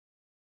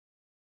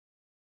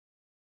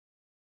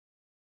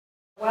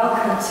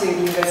Welcome to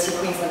the University of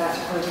Queensland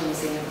Anthropology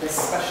Museum for this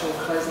special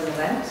closing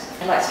event.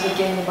 I'd like to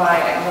begin by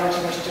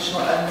acknowledging the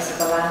traditional owners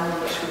of the land in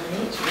which we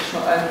meet,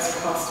 traditional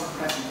owners past and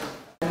present.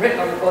 And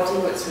written on the body,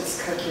 which was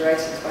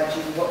co-curated by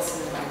Judy and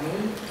by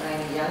me,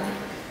 Diana Young,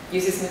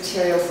 uses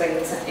material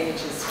things and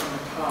images from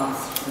the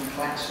past, from the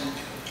collection.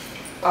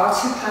 Our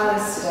two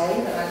panellists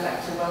today that I'd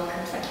like to welcome,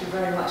 thank you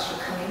very much for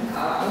coming,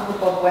 are Uncle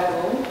Bob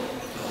Weatherall,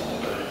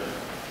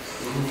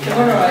 the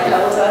Honorary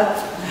Elder,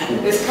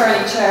 who is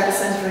currently chair of the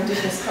Centre for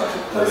Indigenous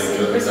Cultural Policy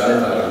in Brisbane,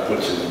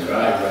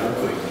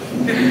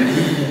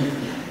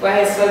 where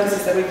his focus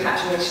is the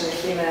repatriation of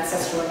human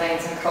ancestral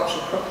remains and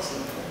cultural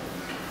property.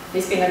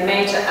 He's been a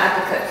major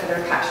advocate for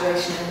the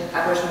repatriation of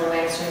Aboriginal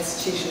remains from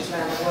institutions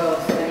around the world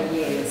for many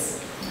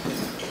years.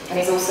 And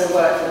he's also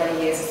worked for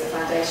many years as the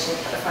Foundation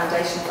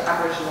for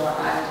Aboriginal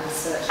Island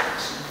Research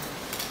Action.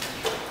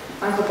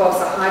 Uncle Bob's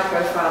a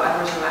high-profile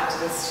Aboriginal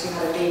activist who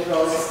had a lead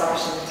role in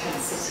establishing the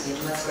tent city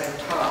in Musgrave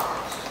Park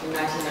in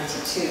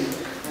 1982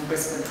 when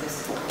Brisbane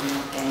hosted the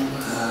Commonwealth Games.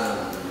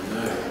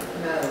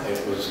 No.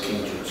 It was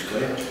King George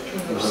Square.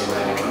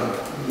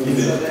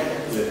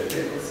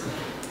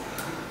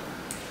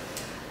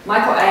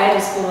 Michael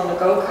Aird was born on the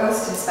Gold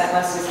Coast and spent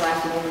most of his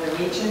life living in the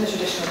region, the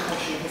traditional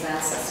country of his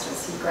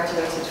ancestors. He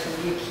graduated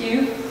from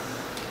UQ,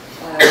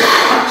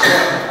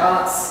 Bachelor of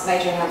Arts,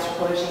 majoring in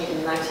Anthropology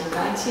in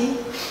 1990,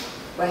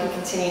 where he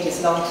continued his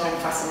long-term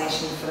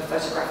fascination for the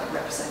photographic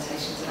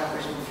representations of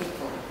Aboriginal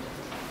people.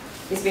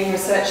 He's been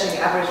researching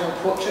Aboriginal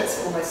portraits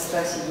for almost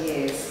 30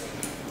 years.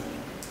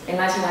 In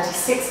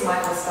 1996,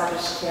 Michael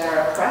established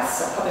Tiara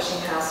Press, a publishing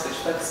house which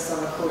focuses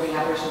on recording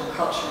Aboriginal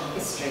culture and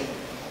history,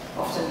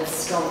 often with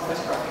strong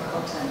photographic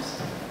content.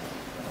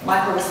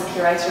 Michael was the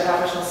curator of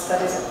Aboriginal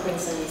Studies at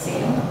Queensland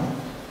Museum.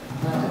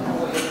 I don't know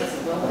what your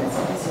present role is.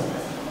 What is your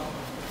present role?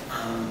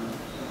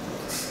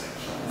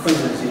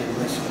 Queensland Museum,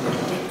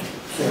 basically.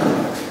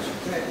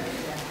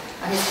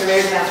 And his career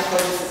as an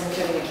anthropologist is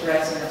including the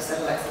curating of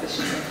several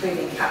exhibitions,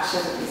 including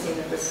Captured at the Museum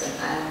of Brisbane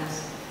and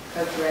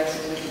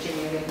co-curated with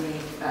Virginia Ridley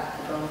at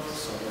the Gold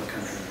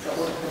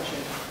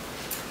Country.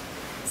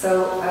 So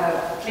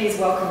please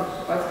welcome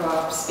both of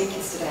our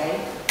speakers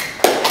today.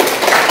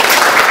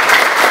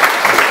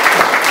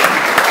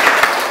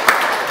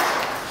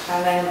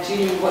 And then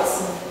Judy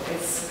Watson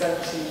is going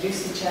to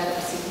loosely chair the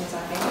proceedings, I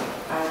think.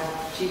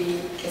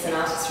 Judy is an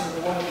artist from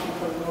the Wonga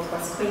people of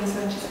northwest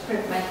Queensland. She's a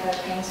printmaker,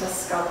 painter,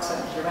 sculptor,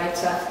 and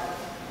curator.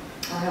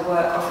 And her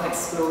work often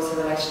explores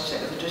the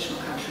relationship with the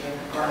traditional country of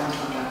her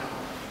grandmother.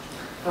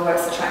 Her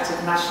work's attracted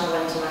national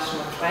and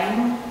international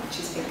acclaim, and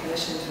she's been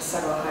commissioned for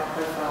several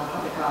high-profile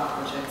public art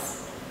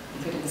projects,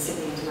 including the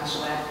Sydney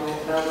International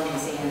Airport, Melbourne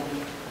Museum,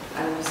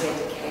 and the Musée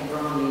de Quai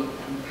Branly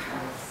in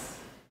Paris.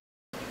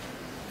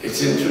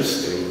 It's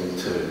interesting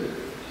to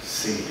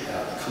see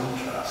how the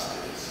contrast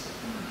is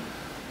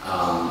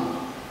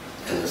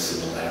and the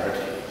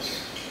similarities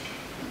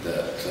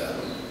that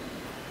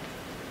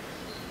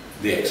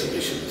the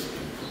exhibition has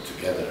been put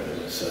together in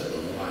a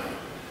certain way.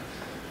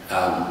 I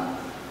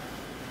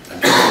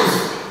guess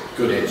it's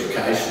good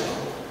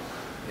educational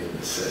in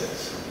the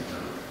sense,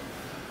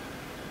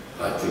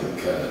 and I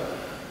think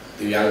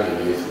the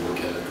younger youth will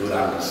get a good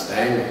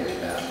understanding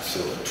about the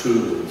sort of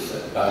tools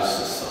that both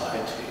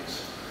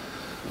societies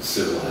and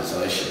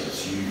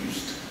civilizations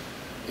used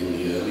in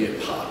the earlier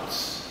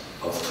parts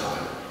of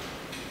time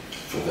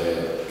for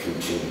their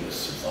continuous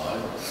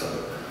survival. So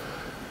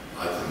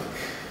I think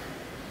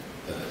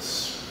that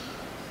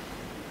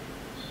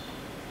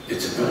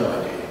it's a good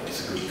idea,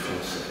 it's a good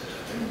concept.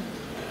 I think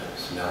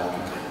it's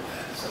amalgamate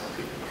that so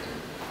people can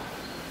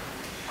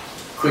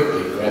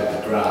quickly grab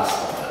the grasp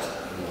of it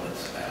and what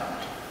it's about.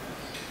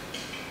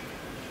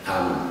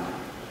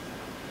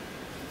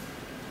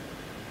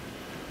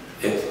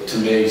 It, to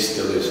me,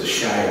 still is a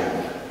shame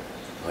that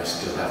I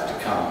still have to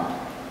come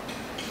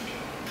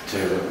to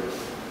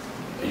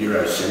a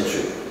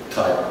Eurocentric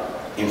type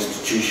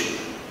institution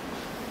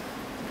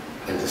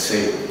and to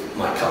see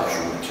my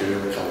cultural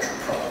material, cultural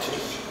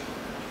properties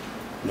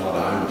not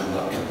owned,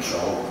 not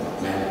controlled,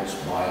 not managed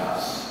by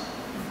us.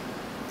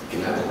 You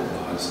can have all the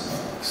knives and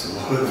forks and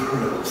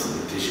whatever else, and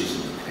the dishes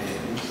and the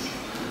pans.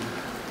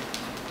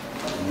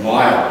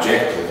 My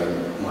objective and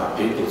my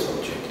people's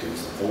objectives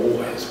have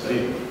always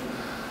been,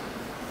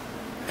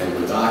 and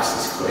we've asked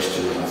this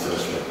question when I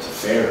first went to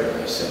Fair, and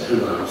they said,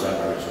 who owns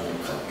Aboriginal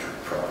cultural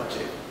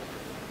property?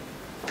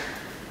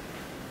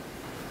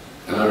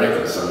 And I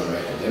reckon some of your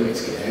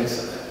academics can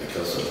answer that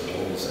because of the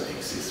laws that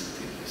exist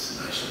within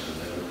this nation and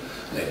the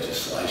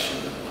legislation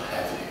and what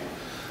have you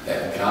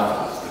that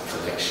governs the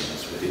collections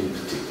within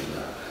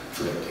particular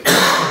collecting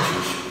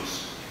institutions.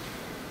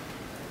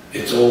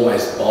 It's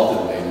always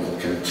bothered me and will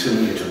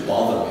continue to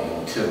bother me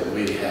until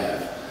we have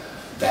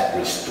that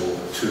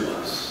restored to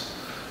us,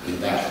 and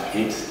that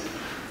it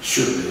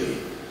should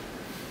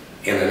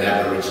be in an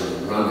Aboriginal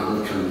run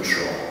and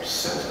control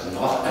centre,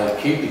 not a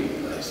keeping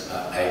place,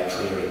 but a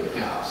clearing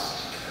house.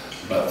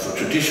 But for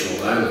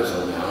traditional owners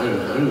on their own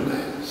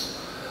homelands,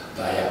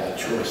 they have the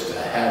choice to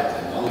have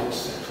their knowledge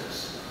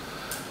centres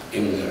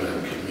in their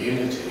own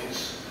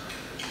communities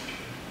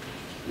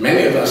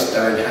Many of us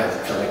don't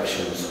have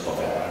collections of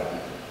our own,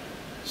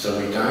 so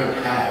we don't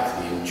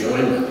have the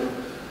enjoyment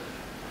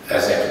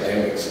as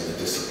academics in the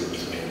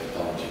disciplines of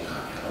anthropology and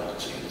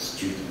archaeology and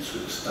students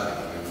who are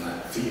studying in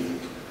that field.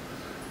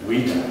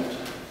 We don't.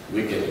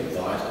 We get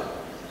invited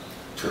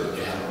to a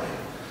gallery,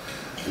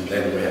 and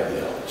then we have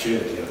the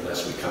opportunity,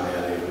 unless we come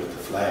out here with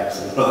the flags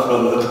and knock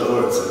on the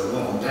door and say,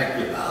 "Well, I'm back,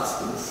 you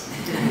bastards."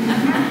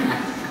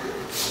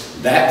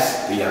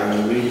 That's the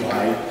only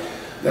way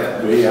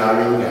that we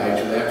are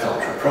engaged with our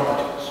cultural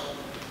properties.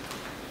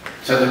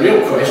 So the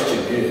real question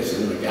is,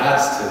 in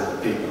regards to the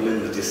people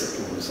in the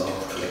disciplines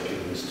of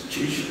collective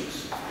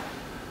institutions,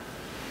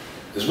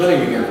 is when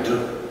are you going to do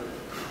it?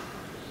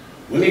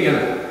 When are you going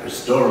to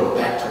restore them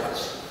back to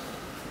us?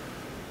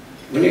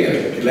 When are you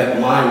going to let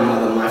my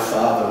mother, my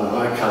father, and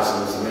my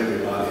cousins and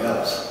everybody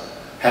else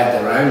have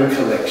their own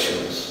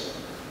collections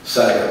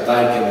so that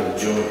they can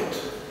enjoy it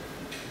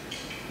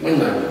when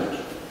they want,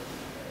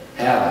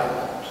 how they want?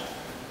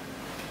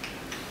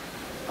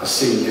 I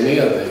see many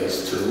of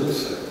these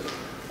tools that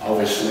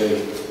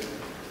obviously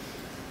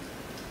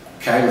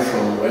came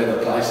from where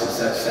the places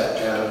that sat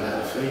down and had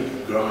a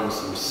feed, grind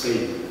some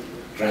seed,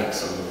 drank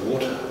some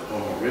water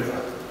on a river.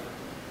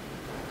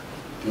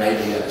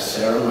 Maybe at a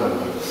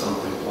ceremony or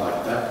something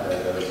like that,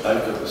 where the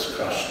ochre was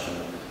crushed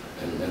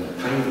and then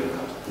painted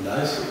up, and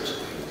those sorts of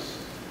things.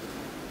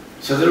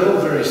 So they're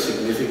all very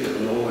significant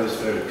and always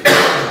very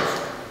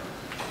peaceful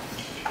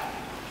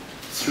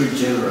through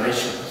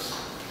generations.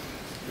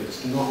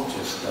 It's not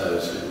just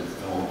those who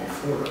have gone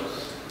before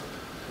us.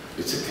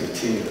 It's a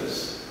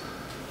continuous,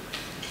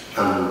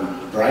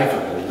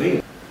 unbreakable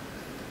link.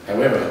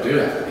 However, I do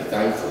have to be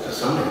thankful to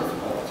some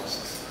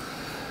anthropologists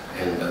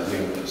and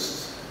linguists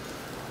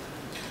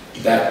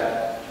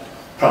that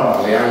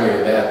probably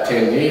only about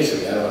 10 years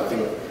ago, I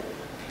think,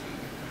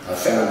 I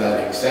found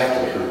out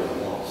exactly who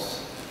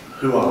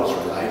I was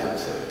related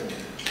to,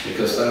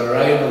 because they were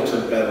able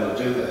to be able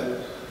to do that.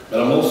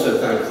 But I'm also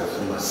thankful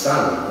for my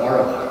son,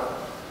 Weatherall,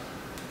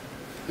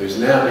 who's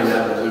now been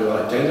able to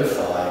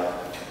identify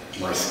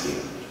my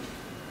skin.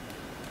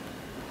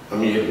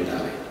 I'm Judy,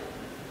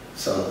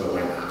 son of the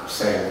winner,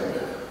 Sam the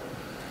winner.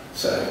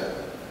 So,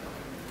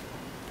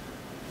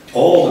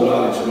 all the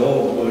knowledge and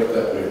all the work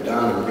that we've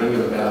done in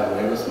bringing about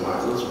awareness,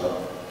 Michael as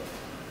well,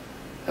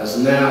 has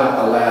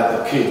now allowed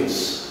the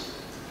kids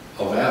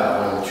of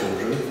our own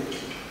children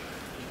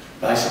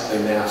basically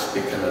now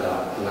picking it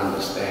up and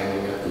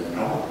understanding it, and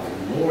probably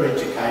more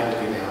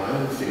educated in our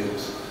own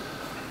fields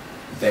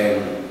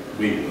than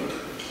we were.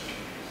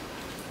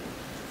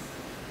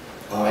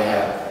 I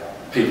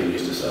have, people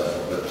used to say,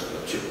 "Oh, that's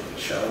got a chip on the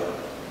shoulder."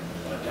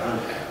 I don't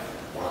have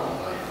one,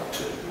 I have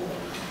two.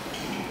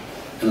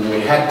 And we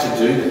had to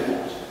do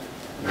that.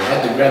 We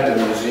had to grab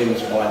the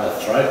museums by the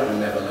throat and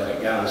never let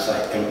it go and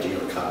say, "Empty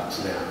your cupboards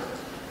now.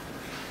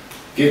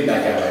 Give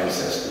back our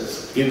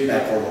ancestors, give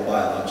back all the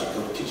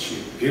biological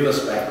tissue, give us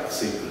back the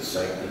secret,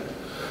 sacred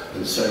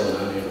and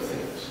ceremonial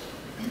things."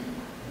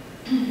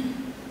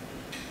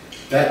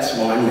 That's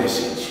my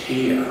message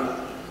here.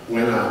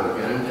 When are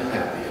we going to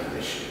have the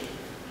ownership?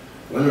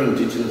 When are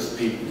Indigenous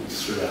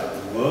peoples throughout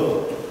the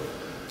world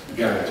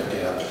going to be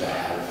able to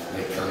have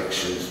their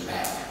collections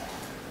back?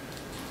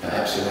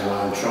 Perhaps in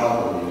our own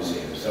tribal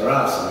museums. There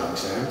are some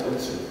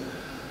examples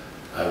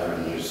over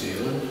in New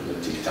Zealand, in the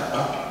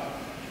Titapa.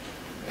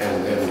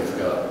 And then we've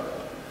got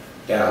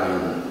down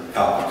in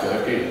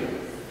Albuquerque and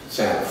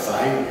Santa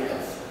Fe, we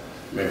have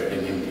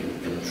American Indian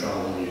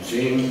Control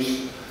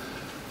Museums,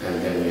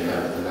 and then we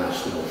have the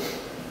National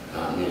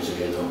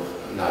Museum of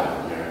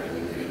Native American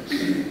Indians.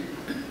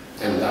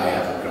 And they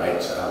have a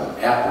great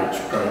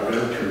outreach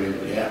program,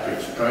 community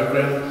outreach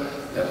program,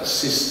 that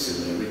assists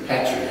in the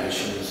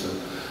repatriations and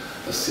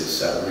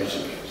assists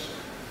Aborigines.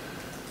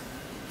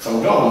 So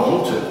I'm going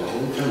on too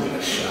long, tell me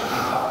to shut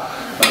up.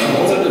 But I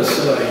wanted to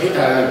sort of hit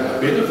home a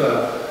bit of a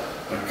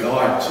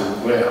guide to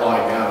where I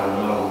go and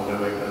what I'm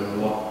doing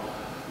and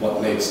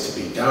what needs to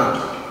be done.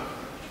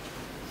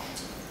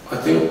 I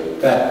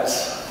think that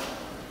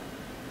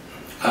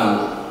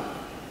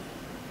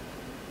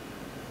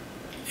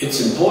it's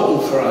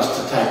important for us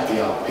to take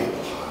the old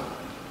people home.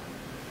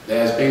 There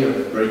has been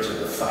a breach of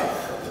the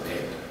faith of the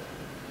dead,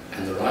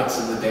 and the rights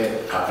of the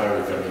dead are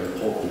very, very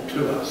important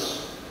to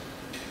us.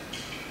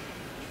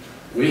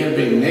 We have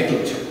been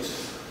negligent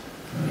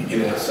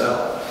in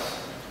ourselves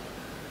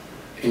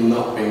in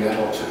not being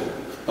able to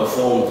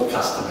perform the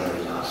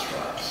customary last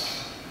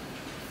rites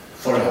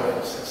for our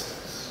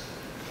ancestors.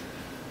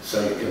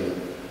 So you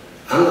can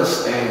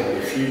understand,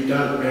 if you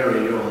don't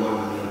bury your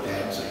mum and your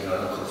dads or your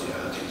uncles, your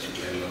aunties,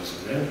 your grandmothers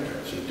and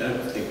grandparents, you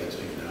don't think it's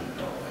been done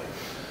properly,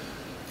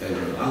 then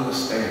you'll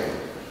understand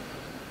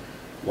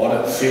what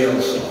it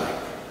feels like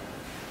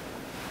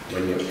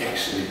when you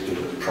actually do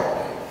it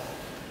properly.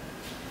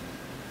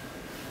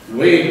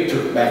 We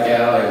took back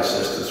our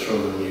ancestors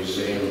from the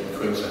museum,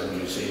 Queensland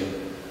Museum,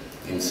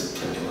 in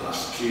September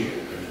last year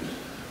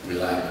and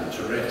relayed them to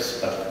Torres.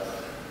 But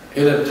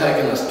it had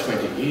taken us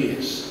 20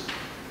 years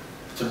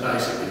to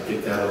basically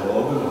get that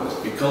all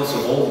organised because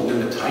of all the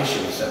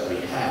limitations that we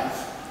have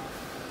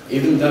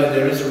even though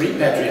there is a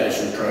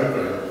repatriation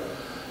program,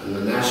 and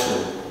the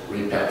national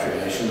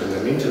repatriation and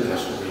an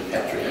international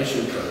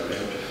repatriation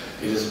program,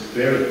 it is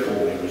very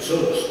poorly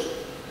resourced.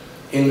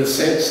 In the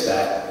sense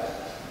that,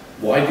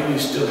 why do you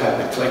still have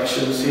the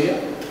collections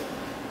here?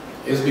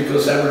 Is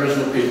because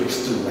Aboriginal people are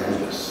still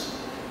landless.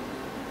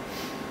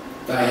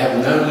 They have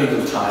no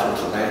legal title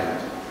to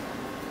land.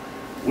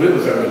 We were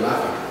very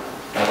lucky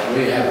that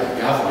we had a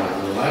government,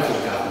 and a local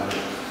government,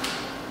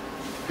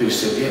 who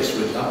said, yes,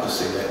 we'd love to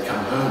see that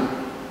come home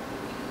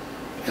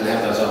and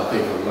have those old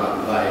people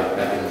lay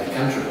back in their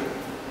country.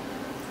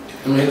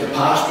 And we had the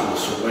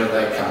pastoralists of where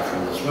they come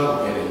from as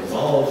well get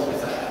involved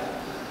with that,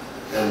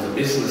 and the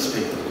business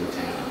people in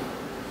town.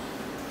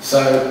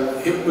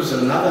 So it was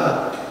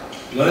another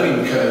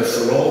learning curve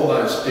for all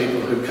those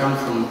people who come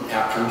from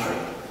our country.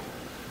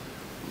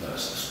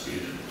 Those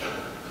disputed,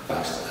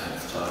 thanks to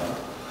that title.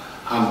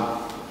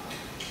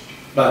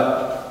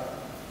 But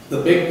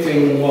the big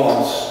thing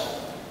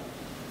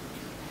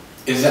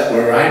is that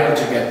we're able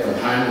to get them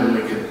home, and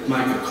we could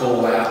make a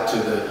call out to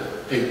the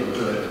people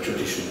who have the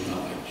traditional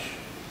knowledge.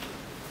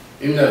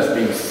 Even though it's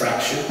been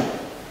fractured,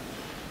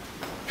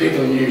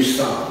 people knew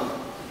some,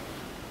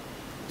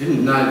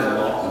 didn't know the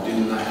lot and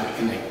didn't know how to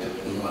connect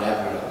it and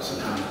whatever else,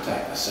 and how to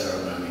take the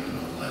ceremony and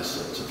all those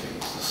sorts of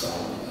things, the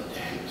song and the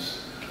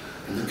dance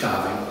and the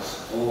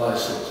carvings, all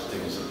those sorts of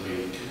things that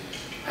we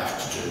have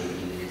to do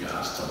in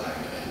regards to laying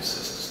our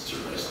ancestors to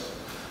rest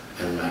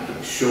and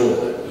making sure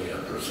that we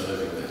are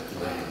preserving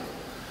that land,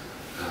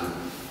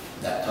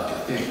 that type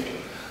of thing.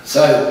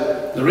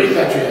 So the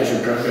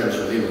repatriation programs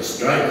within the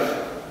Strait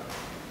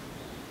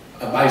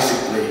are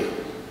basically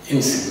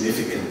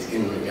insignificant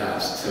in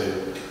regards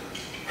to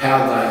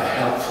how they are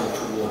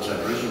helpful towards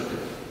Aboriginal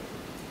people.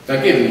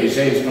 They give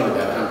museums probably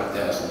about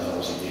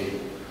 $100,000 a year.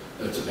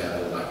 That's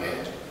about all they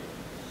get.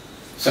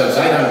 So it's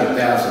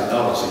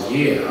 $800,000 a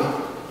year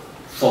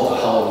for the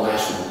whole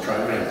national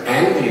program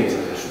and the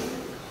international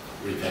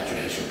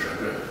repatriation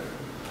program.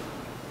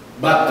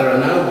 But there are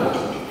no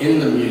one in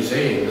the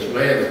museums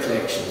where the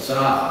collections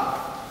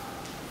are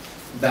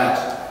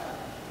that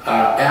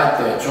are out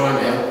there trying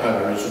to help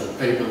Aboriginal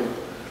people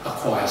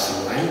acquire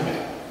some land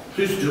back.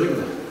 Who's doing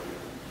that?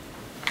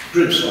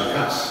 Groups like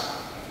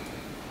us,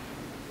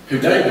 who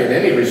don't get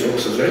any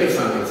resources or any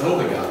funding from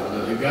the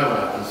government, who go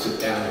out and sit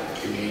down with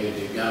the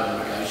community, go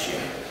and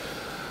negotiate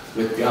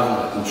with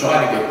government and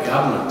try to get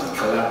government to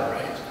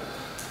collaborate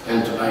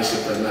and to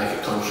basically make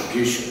a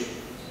contribution.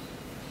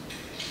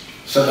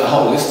 So the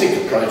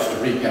holistic approach to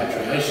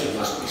repatriation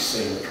must be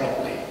seen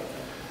properly,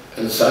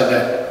 and so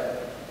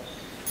that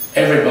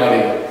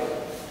everybody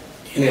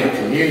in our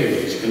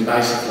communities can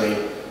basically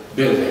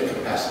build their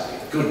capacity,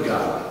 good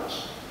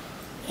governance,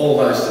 all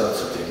those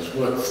sorts of things,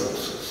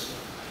 workforces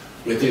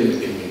within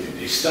the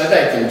community, so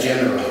they can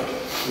generate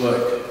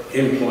work,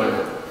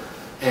 employment,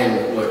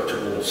 and work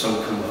towards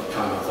some kind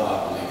of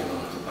viable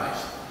economic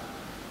base.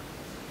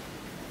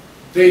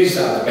 These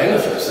are the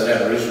benefits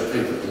that Aboriginal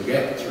people can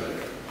get through.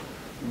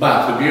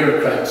 But the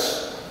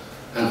bureaucrats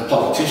and the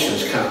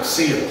politicians can't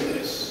see all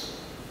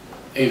this,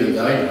 even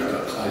though you've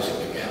got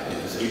closing the gap and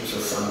there's heaps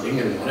of funding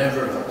and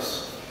whatever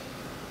else.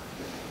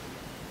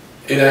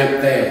 It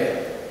ain't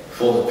there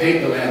for the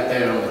people out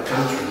there on the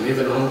country,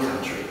 living on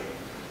country.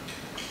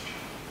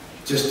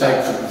 Just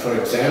take, for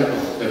example,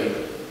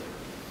 the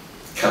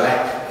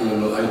Kalak over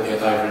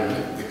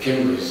in the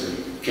Kimberleys,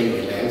 the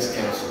Kimberley Lands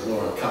Council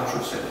Law and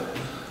Cultural Centre.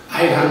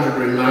 800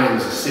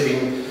 remains are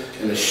sitting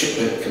in a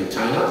shipment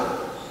container,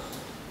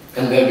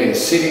 and they've been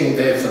sitting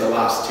there for the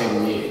last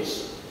 10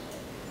 years.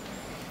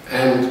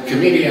 And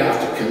committee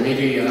after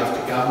committee,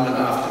 after government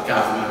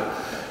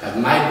have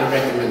made the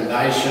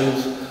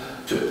recommendations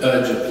to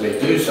urgently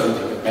do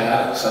something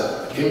about it, so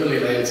that the Kimberley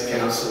Lands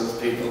Council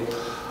people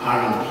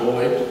are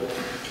employed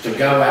to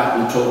go out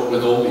and talk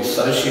with all the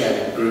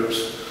associated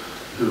groups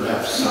who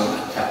have some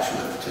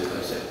attachment to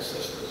those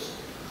ancestors.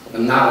 The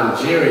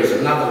Ngarrindjeri is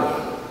another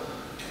one.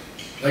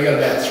 They got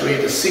about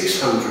 300 to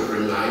 600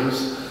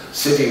 remains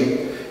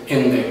sitting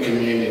in their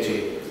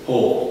community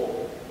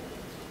hall.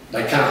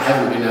 They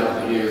haven't been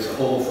able to use the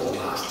hall for the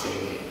last 10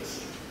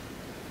 years.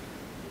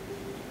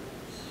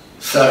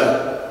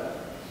 So,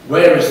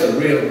 where is the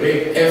real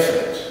big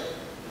effort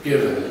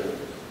given?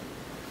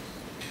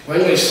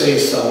 When we see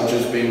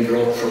soldiers being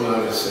brought from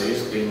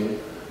overseas,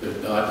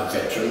 who've died, the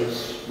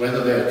veterans,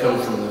 whether they come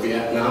from the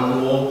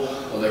Vietnam War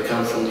or they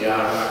come from the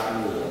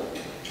Iraq War,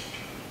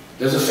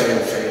 there's a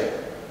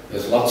fanfare,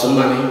 there's lots of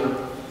money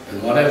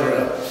and whatever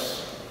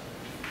else.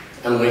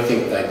 And we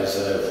think they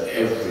deserve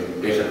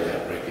every bit of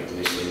that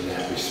recognition,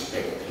 that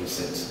respect and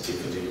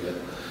sensitivity that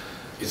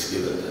is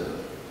given to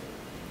them,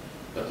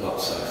 but not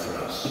so for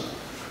us.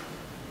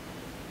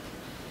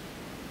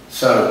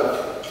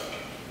 So,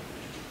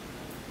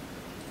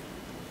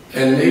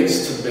 there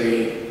needs to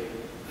be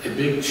a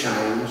big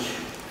change,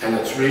 and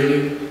it's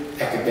really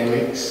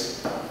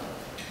academics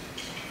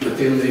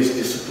within these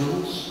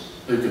disciplines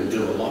who can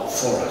do a lot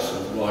for us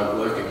and by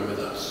working with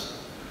us,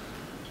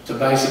 to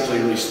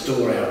basically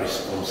restore our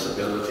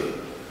responsibility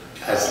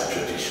as the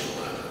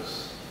traditional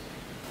owners.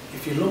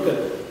 If you look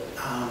at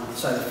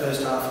say the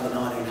first half of the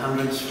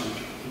 1900s, from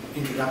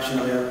introduction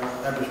of our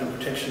Aboriginal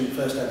protection,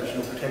 first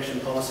Aboriginal protection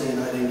policy in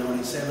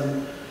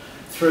 1897,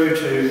 through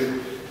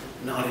to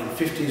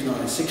 1950s,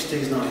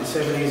 1960s,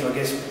 1970s, I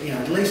guess, you know,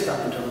 at least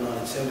up until the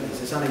 1970s.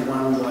 There's only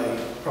one way,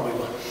 probably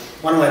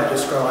one way to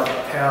describe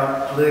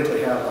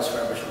politically how it was for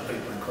Aboriginal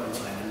people in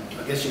Queensland, and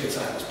I guess you could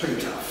say it was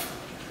pretty tough.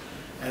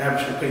 And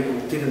Aboriginal people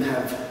didn't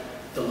have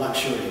the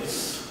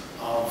luxuries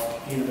of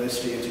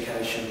university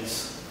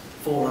educations,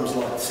 forums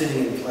like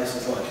sitting in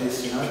places like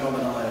this. You know, Rob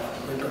and I,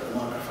 we've got the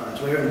microphones.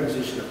 We're in a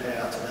position of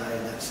power today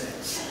in that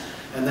sense,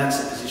 and that's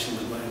the position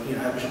we were. You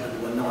know, Aboriginal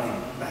people were not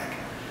in back.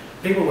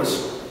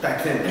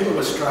 Back then, people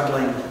were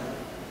struggling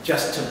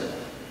just to,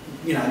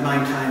 you know,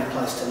 maintain a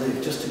place to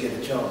live, just to get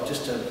a job,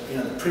 just to, you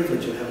know, the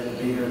privilege of having a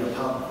beer in a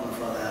pub on a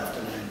Friday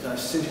afternoon.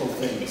 Those simple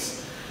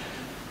things.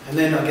 And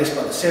then I guess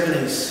by the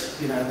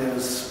 70s, you know, there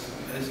was,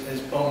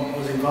 as Bob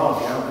was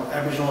involved, you know,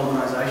 Aboriginal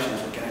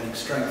organisations were gaining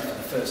strength for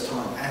the first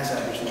time as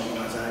Aboriginal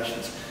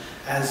organisations,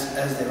 as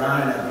their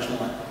own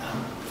Aboriginal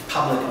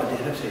public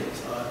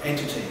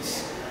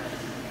entities.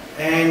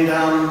 And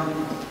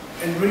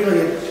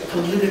really,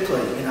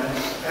 politically, you know,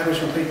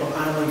 Aboriginal people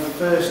only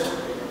first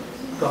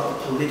got the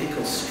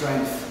political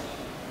strength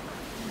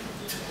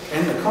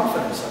and the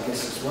confidence, I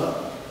guess, as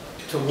well,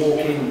 to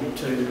walk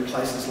into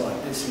places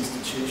like this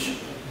institution,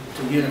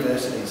 to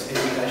universities,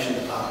 education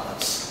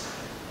departments,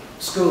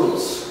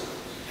 schools,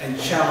 and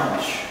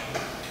challenge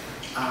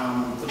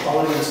the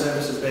quality of the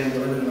services being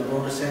delivered in a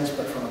broader sense,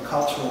 but from a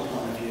cultural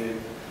point of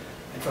view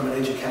and from an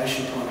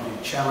education point of view,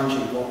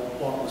 challenging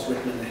what was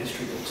written in the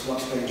history books,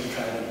 what's being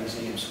portrayed in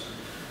museums,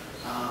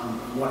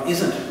 what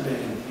isn't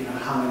being, you know,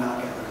 hung in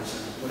art galleries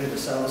and whatever.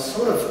 So it's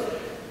sort of,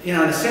 you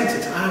know, in a sense,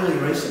 it's only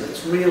recent.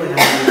 It's really only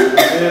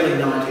the early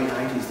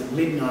 1980s, the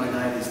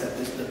mid-1980s, that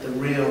the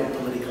real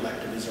political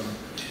activism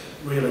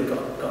really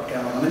got going.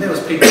 I mean, there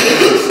was people,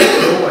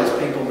 there were always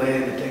people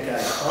there in the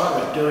decade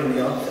prior doing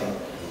the odd thing,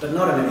 but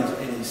not in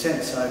any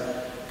sense.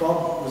 So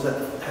Bob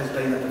has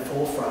been at the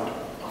forefront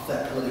of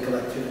that political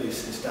activity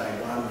since day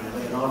one,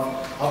 really. And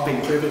I've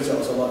been privileged. I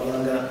was a lot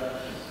younger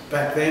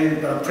back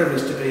then, but I'm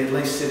privileged to be at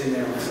least sitting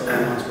there on the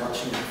sidelines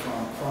watching it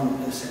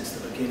from, in a sense,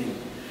 the beginning.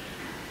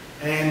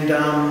 And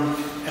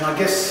I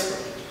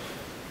guess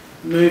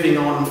moving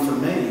on for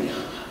me,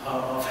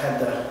 I've had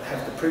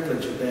the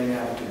privilege of being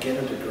able to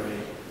get a degree,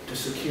 to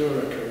secure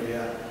a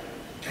career,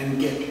 and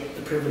get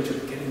the privilege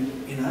of getting,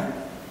 you know,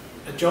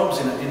 jobs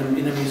in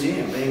a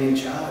museum, being in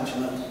charge.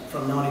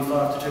 From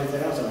 95 to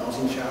 2000, I was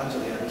in charge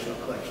of the Aboriginal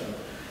collection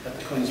at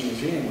the Queen's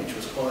Museum, which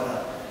was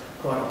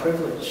quite a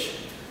privilege.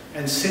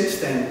 And since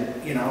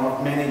then, you know,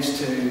 I've managed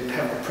to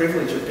have the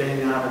privilege of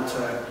being able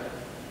to,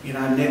 you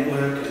know,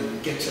 network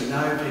and get to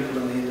know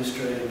people in the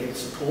industry and get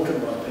supported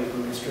by people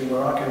in the industry,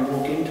 where I can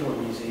walk into a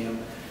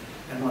museum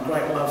and my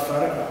great love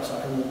photographs,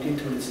 I can walk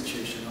into an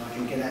institution and I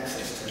can get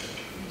access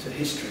to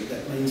history.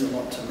 That means a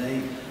lot to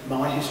me,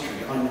 my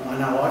history. I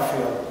know I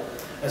feel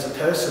as a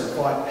person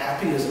quite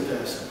happy as a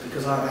person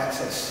because I have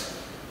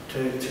access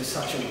to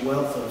such a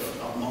wealth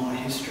of my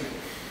history.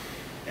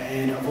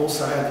 And I've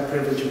also had the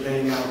privilege of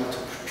being able to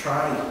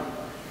portray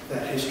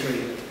that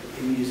history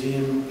in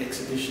museum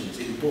exhibitions,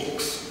 in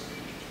books.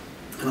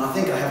 And I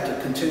think I have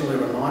to continually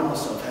remind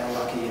myself how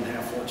lucky and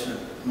how fortunate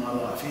my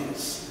life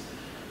is,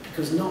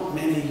 because not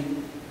many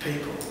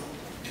people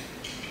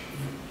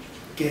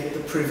get the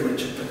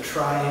privilege of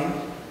portraying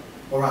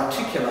or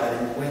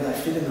articulating where they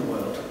fit in the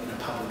world in a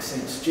public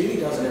sense. Judy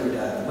does it every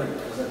day of the week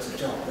because that's a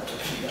job, that's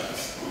what she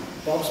does.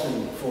 Bob's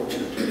been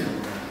fortunate to be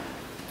able to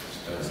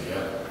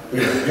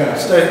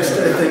stir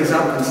things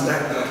up and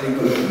stack up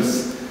people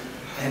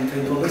and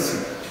people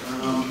listen.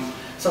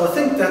 So I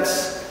think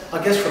that's,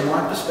 I guess from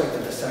my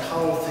perspective, it's that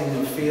whole thing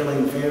of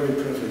feeling very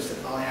privileged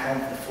that I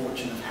have the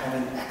fortune of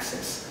having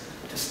access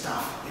to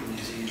stuff in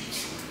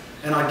museums.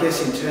 And I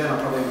guess in turn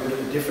I probably have a bit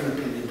of a different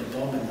opinion to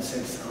Bob in the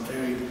sense that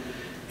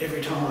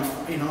every time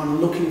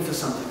I'm looking for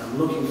something, I'm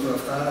looking for a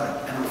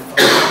photo and I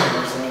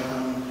find it. So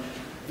I'm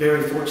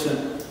very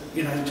fortunate,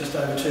 you know, just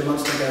over 2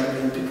 months ago to be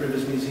in Pitt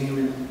Rivers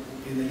Museum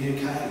in the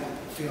UK,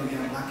 feeling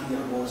how lucky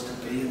I was to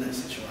be in that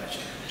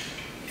situation.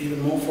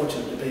 Even more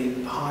fortunate to be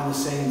behind the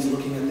scenes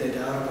looking at their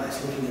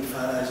database, looking at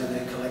photos in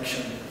their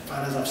collection,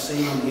 photos I've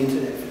seen on the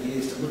internet for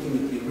years, to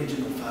looking at the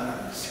original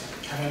photos.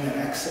 Having that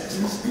access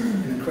is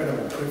an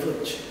incredible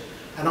privilege.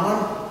 And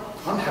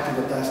I'm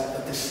happy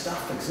that this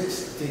stuff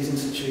exists, that these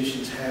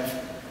institutions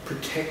have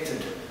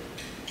protected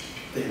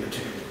their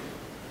material.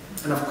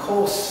 And of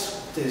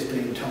course, there's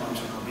been times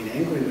when I've been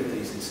angry with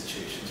these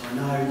institutions. I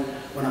know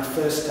when I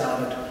first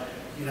started,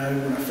 you know,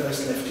 when I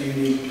first left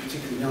uni,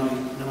 particularly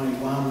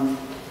 1991,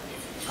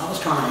 I was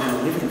trying to earn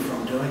a living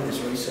from doing this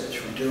research,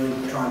 from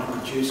trying to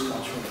produce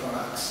cultural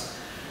products.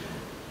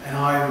 And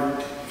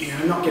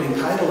not getting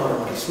paid a lot of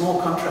money,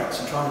 small contracts,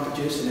 and trying to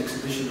produce an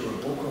exhibition or a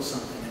book or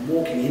something, and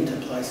walking into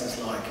places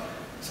like,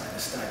 say, the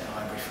State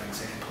Library, for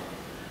example,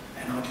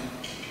 and I'd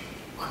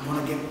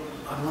want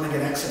to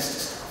get access to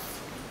stuff.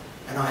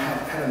 And I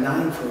had a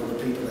name for all the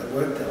people that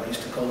worked there. I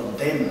used to call them,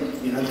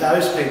 you know,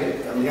 those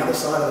people on the other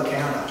side of the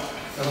counter.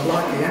 They were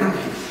like the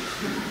enemy.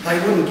 they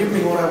wouldn't give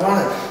me what I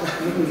wanted,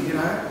 they wouldn't, you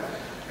know.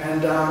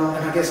 And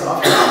I guess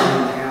I've had to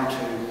learn how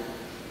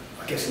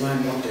to,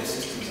 learn what their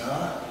systems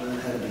are, learn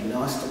how to be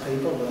nice to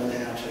people, learn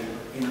how to,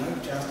 you know,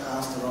 just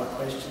ask the right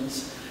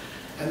questions.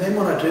 And then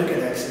when I do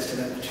get access to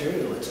that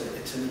material,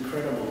 it's an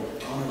incredible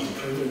honour and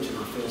privilege, and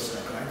I feel so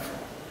grateful.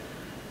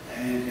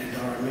 And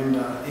I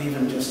remember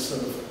even just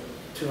sort of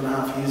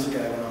 2.5 years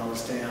ago when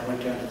I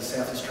went down to the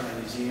South Australian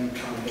Museum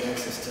trying to get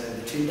access to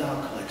the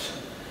Tyndale collection.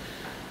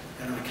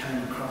 And I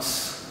came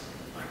across,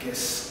 I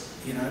guess,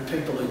 you know,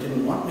 people who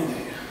didn't want me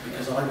there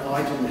because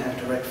I didn't have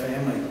direct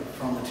family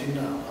from the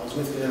Tyndale. I was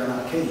with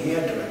Weatherall, he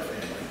had direct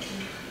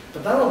family.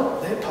 But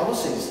their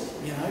policies,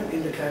 you know,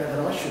 indicated that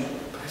I should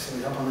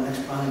basically hop on the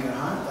next plane and go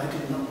home. They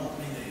did not want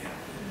me there.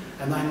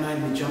 And they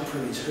made me jump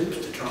through these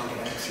hoops to try and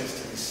get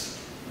access to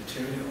this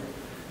material.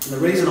 And the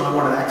reason I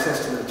wanted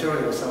access to the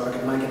material was so I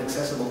could make it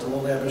accessible to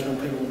all the Aboriginal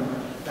people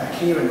back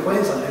here in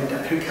Queensland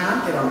who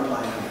can't get on a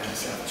plane and go to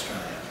South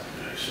Australia.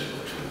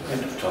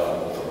 And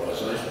title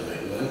authorisation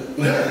being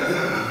there.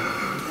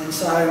 And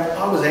so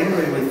I was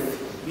angry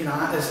with, you know,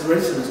 as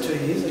recent as 2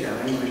 years ago,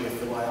 angry with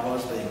the way I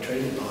was being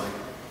treated by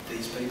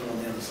these people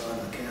on the other side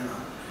of the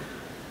counter.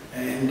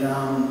 And,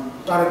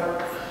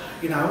 but,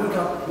 you know,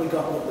 we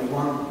got what we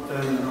wanted.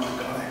 Vernon and I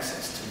got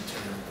access to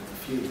material with a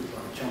few,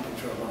 like jumping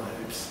through a lot of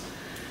hoops.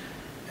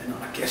 And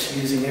I guess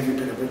using every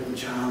bit of wit and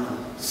charm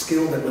and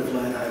skill that we've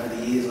learned over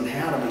the years on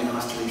how to be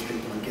nice to these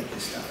people and get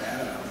this stuff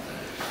out of them.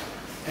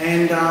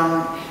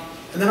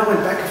 And then I went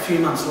back a few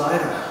months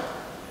later,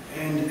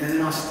 and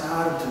then I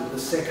started the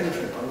second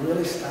trip. I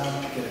really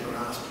started to get a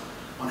grasp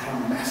on how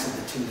massive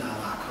the Tyndale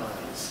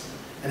archive is,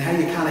 and how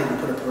you can't even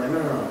put a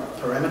parameter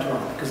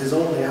on it, because there's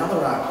all the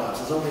other archives,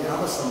 there's all the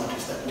other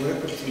scientists that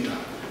work with Tyndale,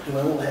 who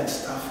all had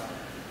stuff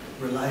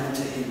related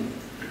to him.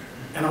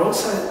 And I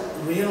also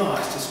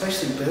realised,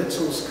 especially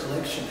Birdsall's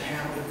collection,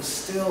 how it was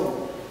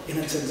still in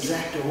its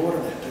exact order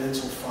that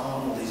Birdsall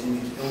filed all these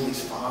images, all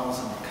these files,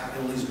 and cut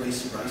all these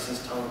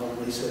racist, horrible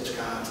research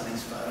cards and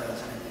these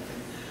photos and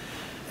everything.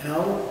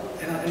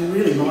 And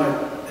really,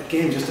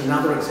 again, just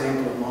another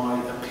example of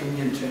my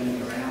opinion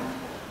turning around.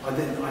 I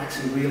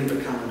actually really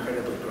become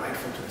incredibly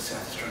grateful to the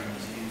South Australian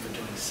Museum for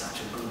doing such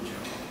a good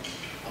job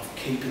of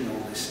keeping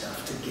all this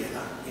stuff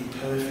together in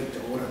perfect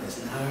order.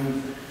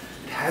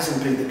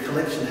 The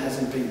collection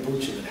hasn't been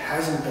butchered, it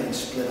hasn't been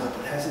split up,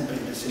 it hasn't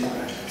been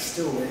disintegrated, it's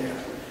still there.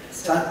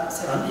 So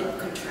people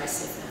could trace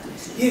their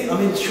families. Yeah, I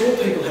mean, sure,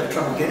 people have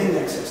trouble getting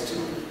access to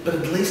it, but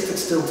at least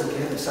it's still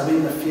together. So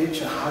in the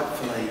future,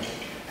 hopefully,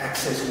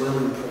 access will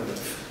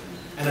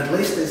improve. And at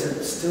least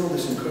there's still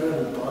this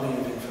incredible body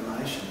of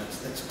information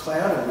that's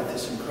clouded with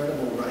this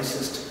incredible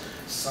racist,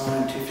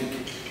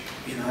 scientific,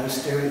 you know,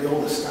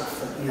 all the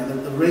stuff that, you know,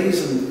 the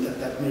reason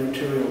that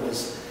material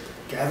was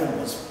gathered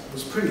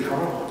was pretty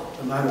horrible.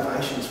 The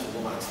motivations for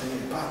why it's there,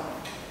 but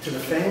to the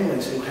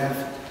families who have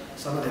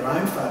some of their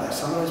own photos,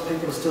 some of those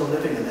people are still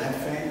living and they have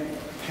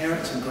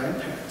parents and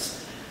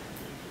grandparents.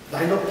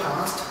 They look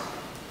past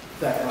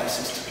that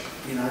racist,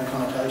 you know,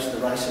 connotation,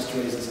 the racist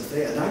reasons it's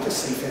there. They just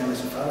see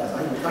families and photos.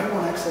 They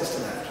want access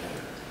to that.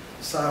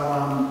 So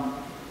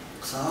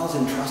I was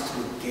entrusted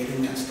with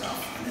getting that stuff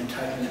and then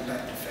taking it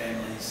back to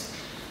families.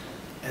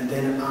 And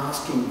then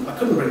asking, I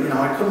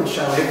couldn't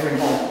show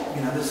everyone,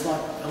 you know, there's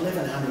like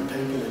 1,100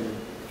 people in,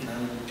 you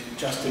know,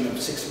 just in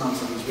the 6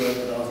 months of his work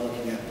that I was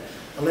looking at,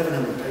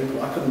 1,100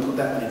 people. I couldn't put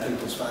that many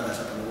people's photos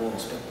up on the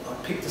walls, but I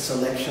picked a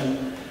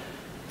selection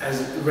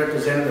as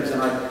representatives,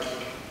 and I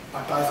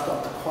both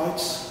got the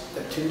quotes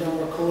that Tyndale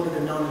recorded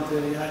in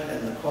 1938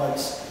 and the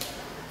quotes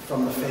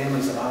from the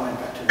families that I went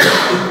back to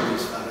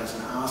these photos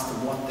and asked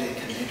them what their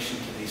connection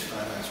to these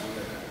photos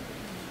were.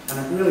 And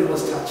it really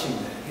was touching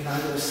there. You know,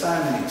 there were so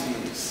many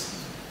tears.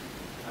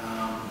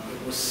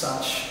 It was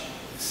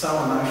so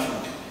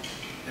emotional.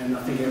 And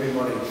I think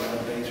everybody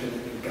had been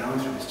going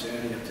through this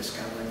journey of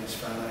discovering these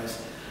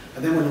photos.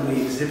 And then when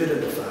we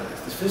exhibited the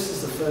photos, this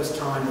is the first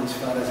time these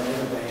photos have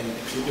ever been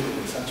exhibited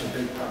in such a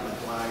big public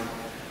way.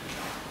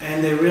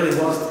 And there really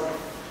was,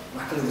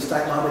 luckily the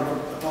State Library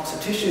put a box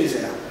of tissues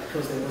out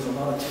because there was a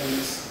lot of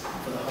tears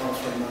for the whole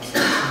 3 months that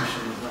the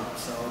exhibition was up.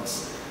 So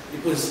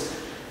it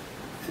was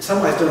in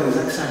some ways doing the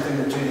exact same thing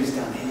that Judy's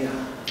done here.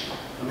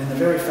 I mean, the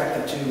very fact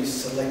that Judy's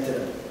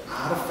selected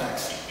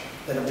artefacts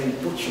that have been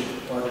butchered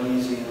by the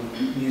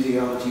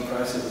museology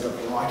processes of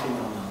writing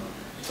on them.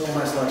 It's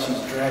almost like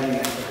she's dragging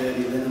out the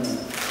dirty linen and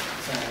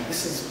saying,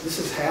 this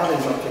is how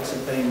these objects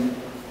have been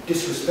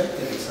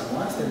disrespected in some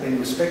ways. They've been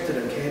respected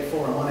and cared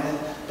for on one hand,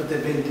 but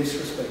they've been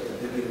disrespected.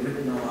 They've been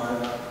written all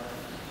over.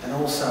 And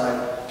also,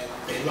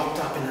 they're locked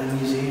up in a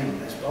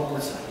museum, as Bob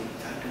was saying.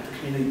 The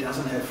community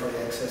doesn't have free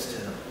access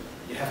to them.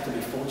 You have to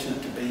be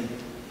fortunate to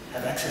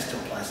have access to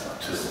a place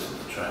like this.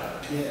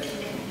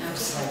 Yeah. I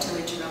just had to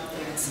interrupt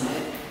there and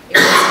say it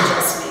wasn't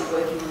just me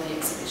working on the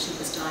exhibition, it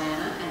was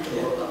Diana and a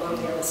lot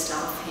of the other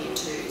staff here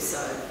too, so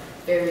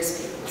various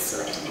people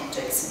selecting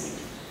objects and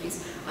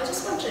things. I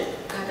just want to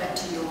go back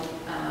to your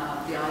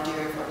the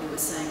idea of what you were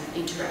saying,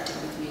 interacting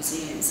with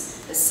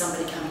museums as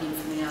somebody coming in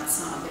from the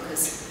outside,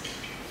 because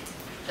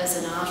as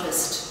an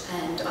artist,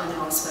 and I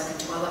know I've spoken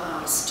to other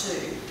artists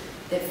too,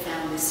 they've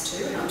found this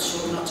too, and I'm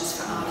sure not just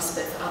for artists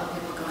but for other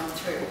people going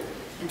through.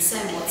 And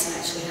Sam Watson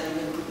actually had a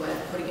really good way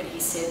of putting it. He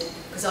said,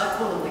 because I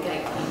call them the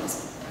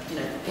gatekeepers, you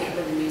know, people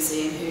in the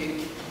museum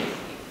who,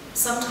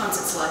 sometimes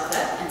it's like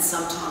that and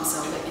sometimes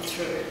they'll let you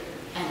through.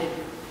 And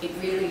it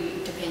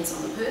really depends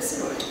on the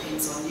person, or it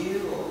depends on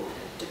you, or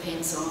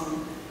depends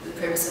on the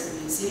premise of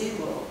the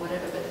museum or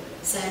whatever. But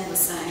Sam was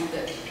saying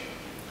that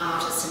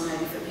artists, and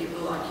maybe for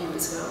people like you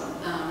as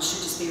well,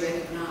 should just be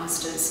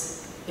recognised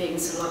as being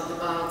sort of like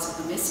the bards of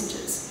the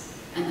messengers,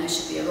 and they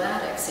should be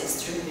allowed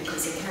access through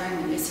because they're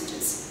carrying the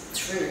messages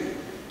through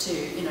to,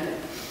 you know,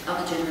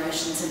 other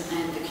generations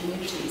and the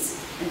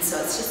communities. And so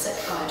it's just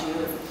that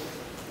idea of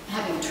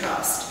having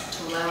trust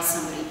to allow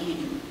somebody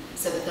in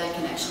so that they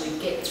can actually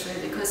get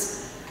through,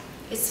 because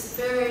it's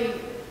very,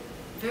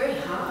 very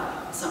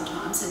hard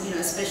sometimes, and you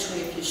know,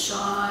 especially if you're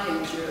shy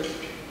and you're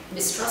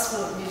mistrustful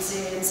of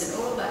museums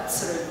and all that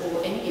sort of,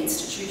 or any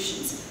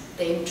institutions,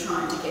 then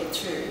trying to get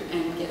through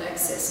and get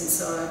access. And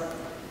so,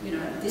 you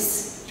know,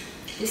 this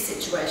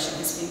situation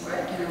has been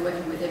great, you know,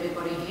 working with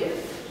everybody here,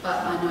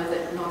 but I know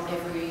that not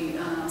every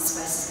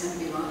space is going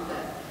to be like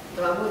that.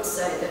 But I would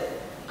say that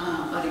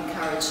I'd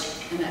encourage,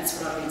 and that's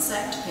what I've been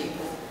saying to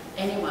people,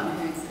 anyone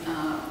who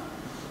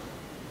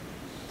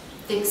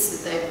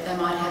thinks that they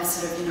might have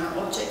sort of, you know,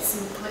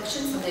 objects in the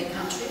collection from their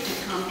country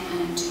to come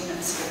and, you know,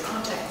 sort of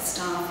contact the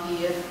staff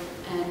here,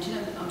 and, you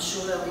know, I'm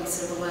sure they'll be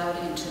sort of allowed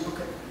in to look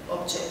at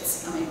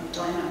objects. I mean,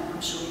 Diana,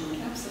 I'm sure you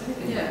would.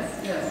 Absolutely.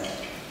 Yeah.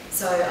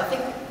 So I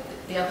think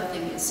the other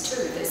thing is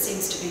too, there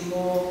seems to be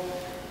more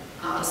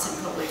artists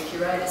and probably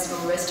curators and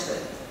all the rest of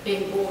it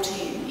being brought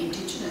in,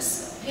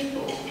 Indigenous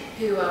people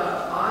who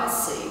are, I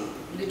see,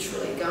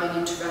 literally going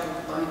in to rattle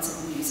the bones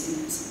of the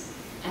museums.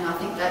 And I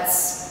think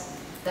that's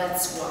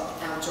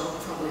what our job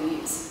probably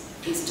is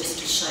just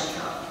to shake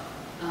up,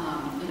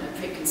 you know,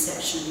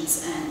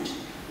 preconceptions. And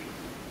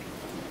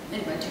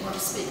anyway, do you want to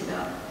speak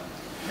about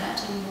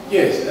that anymore?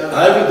 Yes,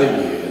 over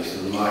the years,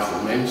 and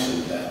Michael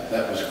mentioned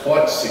that was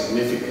quite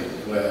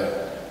significant,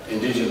 where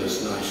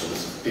Indigenous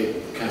nations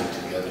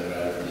came together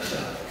over in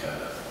South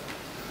Dakota.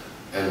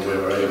 And we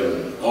were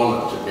even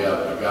honoured to be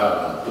able to go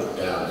and put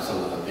down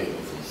some of the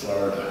people from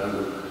Florida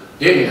who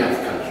didn't have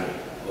country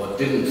or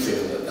didn't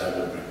feel that they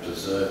would be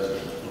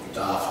preserved and looked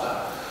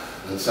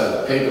after. And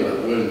so the people at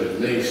Wounded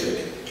Knee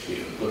said, you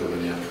can put them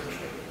in our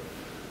country.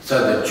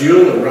 So the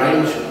dual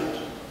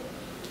arrangement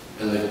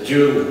and the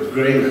dual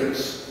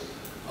agreements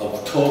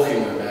of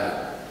talking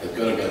about they've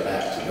got to go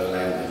back to the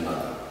land of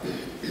mother.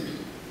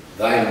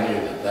 They knew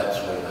that that's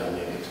where they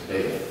needed to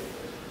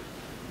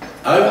be.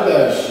 Over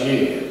those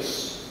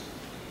years,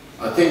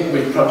 I think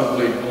we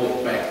probably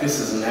brought back, this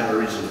is an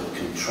Aboriginal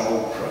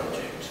control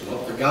project,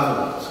 not the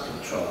government's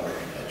control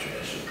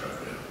repatriation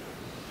program.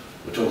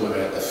 We're talking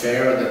about the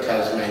Fair of the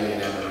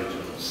Tasmanian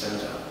Aboriginal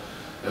Centre,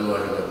 and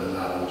working with the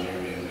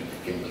Ngarrindjeri and the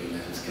Kimberley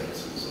Lands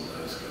Councils and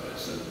those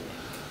guys,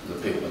 and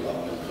the people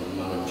up in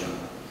Munninjum.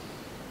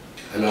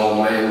 And old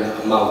man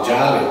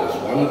Maljali was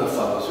one of the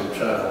fellows who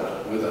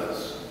travelled with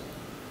us.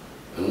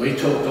 And we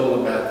talked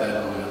all about that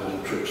on our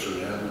little trips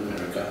around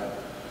America.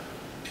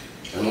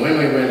 And when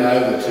we went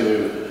over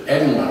to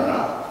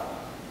Edinburgh,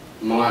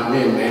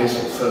 me and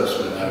Mansell first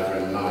went over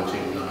in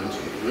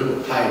 1990. We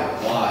were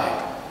paid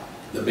by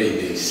the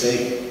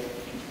BBC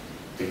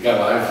to go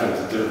over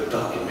and to do a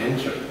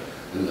documentary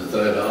in the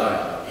Third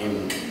Eye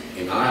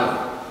in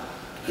Ireland.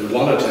 Who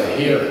wanted to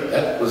hear it.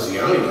 That was the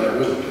only way we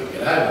were going to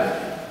get over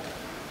there.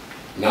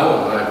 No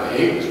one over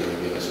here was going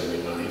to give us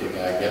any money to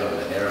go get on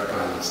an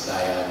aeroplane and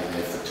stay over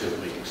there for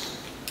 2 weeks.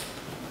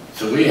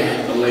 So we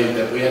had believed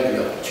that we had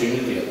the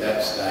opportunity at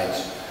that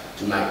stage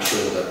to make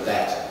sure that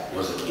that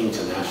was an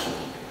international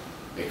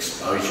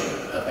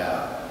exposure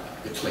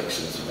about the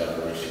collections of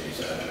Aborigines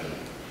over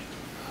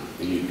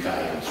in the UK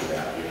and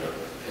throughout Europe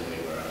and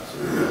anywhere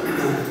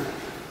else.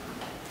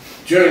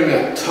 During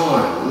that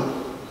time,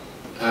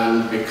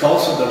 and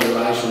because of the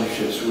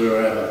relationships we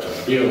were able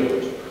to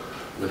build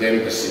with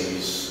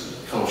embassies,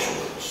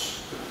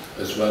 consulates,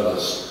 as well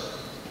as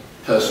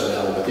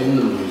personnel within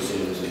the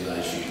museums in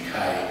those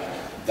UK,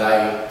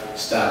 they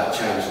started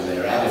changing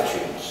their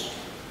attitudes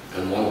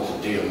and wanted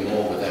to deal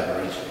more with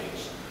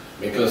Aborigines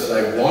because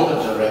they wanted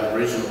an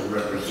Aboriginal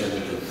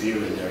representative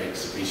view in their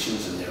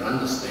exhibitions and their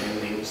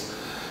understandings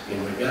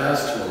in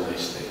regards to all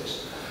these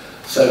things.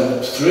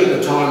 So through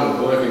the time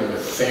of working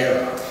with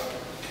FARA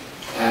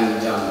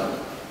and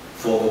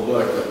for the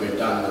work that we've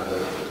done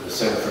with the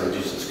Centre for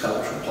Indigenous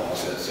Cultural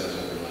Policy, that's the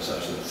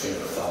organisation that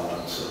FARA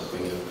folded sort of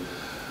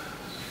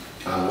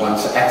thing.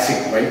 Once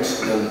ATSIC went,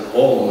 then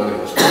all the money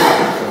was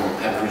coming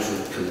from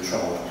Aboriginal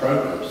controlled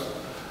programs,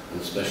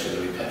 and especially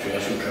the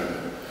repatriation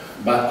program.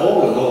 But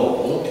all in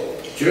all,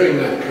 during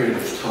that period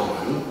of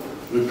time,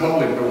 we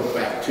probably brought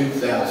back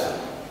 2,000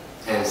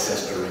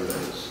 ancestor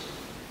remains.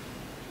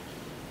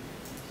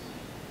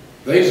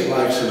 These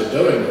blokes who are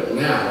doing it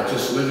now are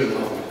just living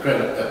off the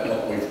credit that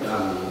what we've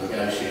done in the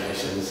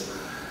negotiations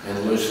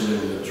and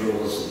loosening the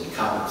drawers and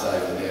cupboards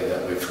over there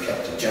that we've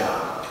kept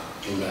ajar.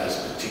 in those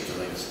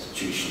particular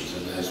institutions,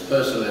 and there's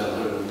personnel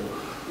who are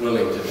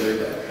willing to do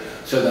that.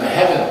 So they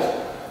haven't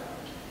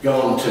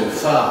gone too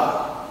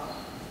far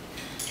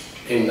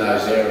in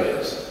those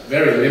areas.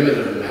 Very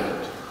limited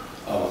amount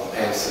of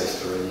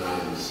ancestor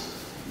remains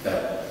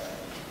that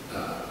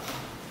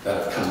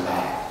have come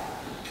back.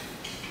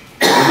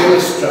 Within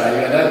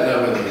Australia, I don't know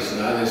whether you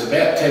know, there's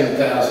about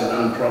 10,000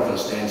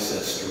 unprovinced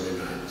ancestor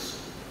remains.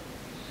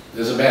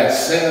 There's about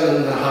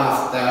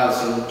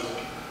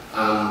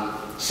 7,500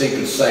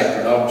 secret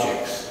sacred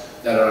objects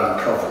that are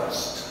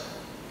unprovinced.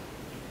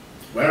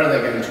 Where are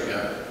they going to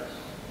go?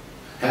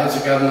 How's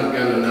the government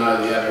going to know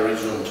the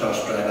Aboriginal and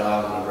Torres Strait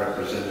Islander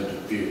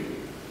representative view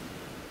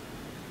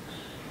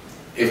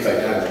if they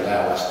don't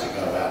allow us to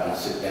go out and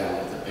sit down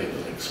with the people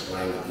and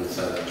explain it, and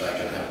so that they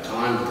can have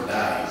time and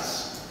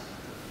days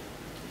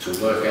to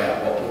work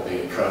out what would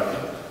be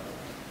appropriate?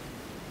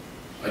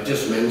 I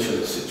just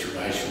mentioned the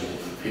situation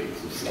of the people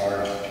from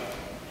Florida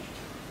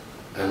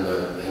and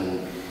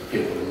the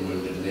people in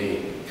Wounded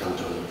Knee come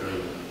to an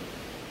agreement,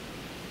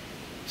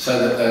 so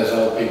that those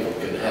old people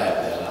could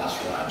have their last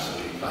rites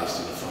and be placed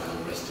in a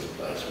final resting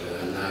place where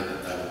they know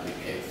that they would be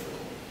cared for.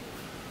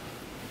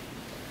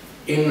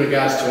 In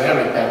regards to our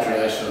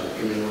repatriation of the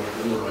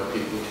Kimura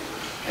people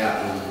out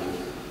in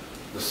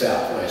the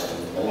southwest of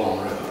the Belong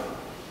River,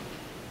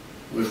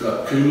 we've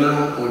got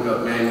Kuma, we've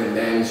got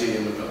Mandandangi,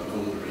 and we've got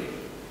Gundari.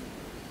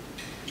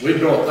 We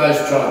brought those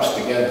tribes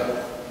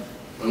together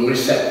and we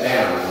sat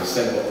down and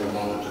said what we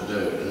wanted to do,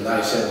 and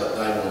they said what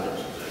they wanted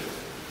to do.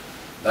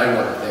 They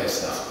wanted their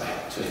stuff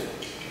back too.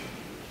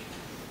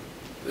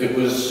 It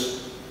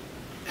was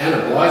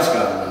Anna Blythe's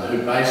government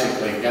who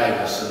basically gave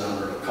us a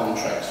number of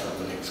contracts for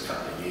the next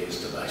couple of years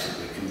to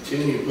basically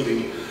continue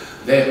putting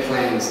their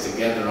plans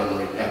together on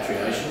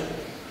repatriation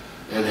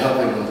and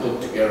helping them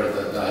put together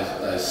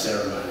those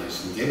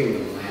ceremonies and getting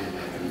them land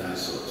back and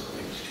those sorts of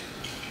things.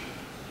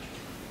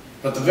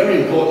 But the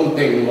very important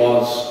thing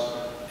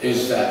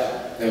is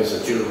that there was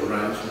a dual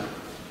arrangement.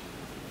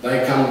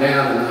 They come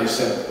down and they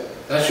said,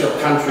 that's your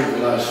country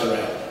below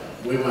Surat.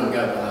 We won't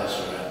go below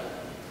Surat.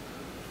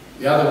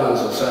 The other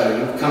ones will say,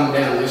 you come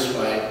down this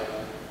way,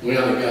 we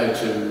only go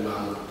to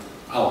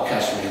Old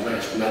Kashmir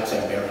West, and that's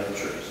our burial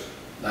trees.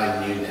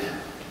 They knew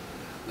that.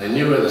 They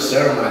knew where the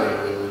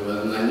ceremony room was,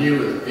 and they knew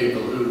where the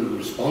people who were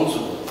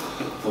responsible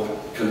for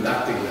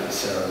conducting that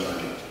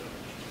ceremony.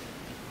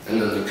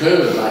 And then the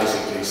Kuma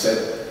basically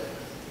said,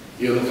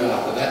 you look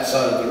after that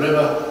side of the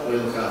river, we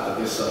look after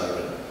this side of the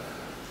river.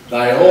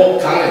 They all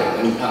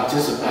came and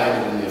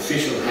participated in the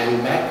official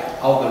handback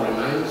of the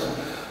remains,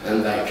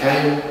 and they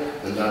came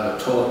and they were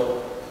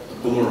taught the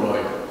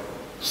Boomeroi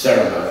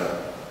ceremony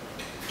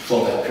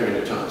for that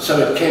period of time. So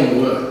it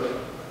can work.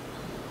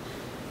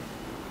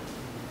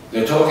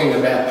 They're talking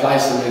about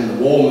placing them in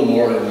the War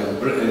Memorial in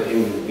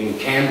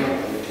Canberra,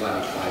 all the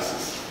bloody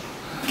places.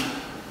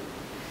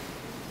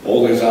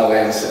 All these old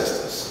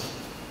ancestors.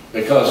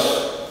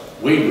 Because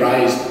we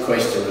raised the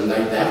question, and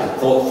they haven't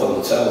thought for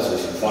themselves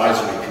as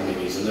advisory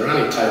committees, and they're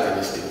only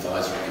tokenistic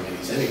advisory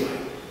committees anyway.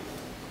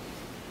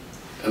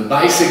 And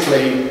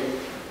basically,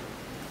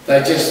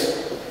 they just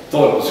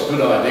thought it was a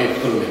good idea to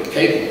put them in a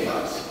keeping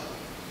place.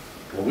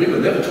 Well, we were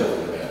never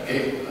talking about a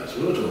keeping place,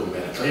 we were talking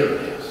about a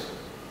clearinghouse.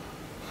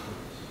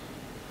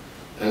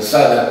 And so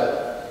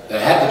that there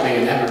had to be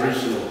an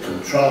Aboriginal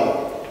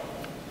control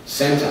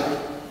centre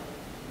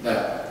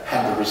that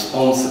had the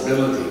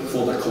responsibility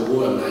for the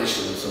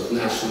coordinations of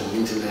national and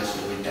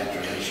international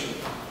repatriation.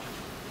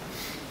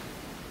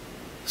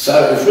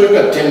 So if we've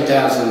got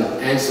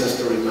 10,000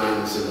 ancestor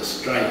remains in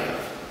Australia,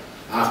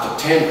 after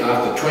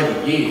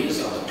 20 years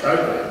of the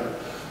program,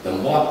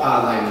 then what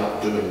are they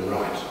not doing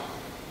right?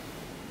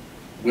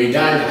 We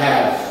don't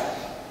have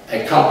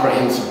a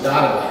comprehensive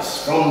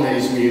database from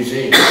these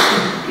museums,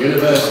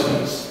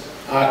 universities,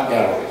 art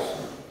galleries.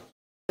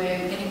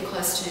 We're getting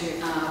close to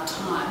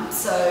time,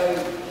 so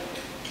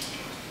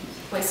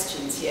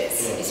questions,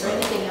 yes. Is there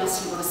anything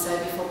else you want to say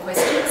before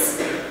questions?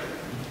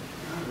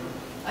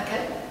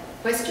 Okay,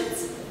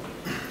 questions?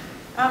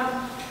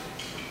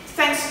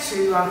 Thanks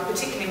to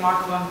particularly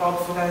Michael and Bob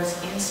for those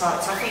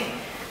insights. I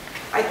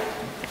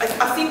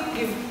think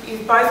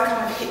you've both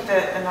kind of hit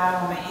the nail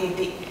on the head.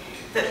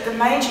 The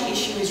major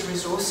issue is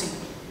resourcing.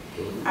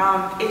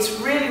 It's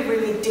really,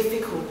 really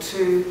difficult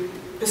to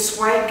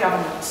persuade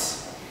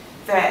governments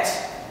that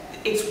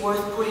it's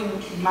worth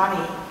putting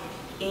money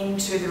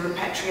into the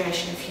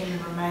repatriation of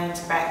human remains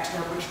back to the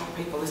Aboriginal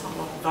people. There's not a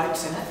lot of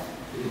votes in it.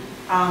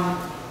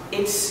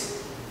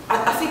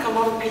 I think a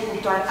lot of people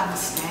don't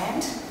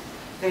understand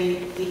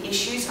the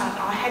issues.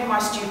 I had my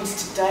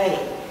students today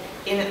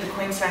in at the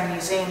Queensland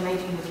Museum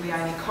meeting with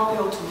Leonie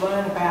Coghill to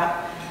learn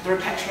about the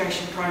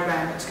repatriation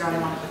program that's going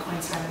on at the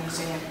Queensland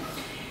Museum.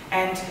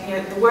 And you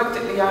know, the work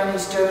that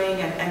Leonie's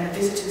doing and the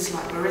visitors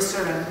like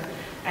Larissa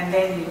and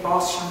then your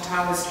boss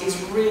Chantal is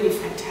really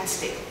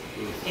fantastic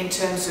in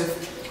terms of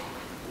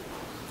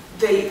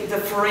the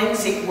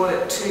forensic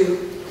work to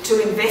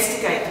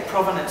investigate the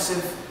provenance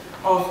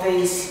of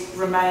these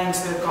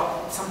remains that have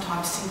got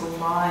sometimes single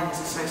lines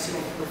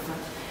associated with them.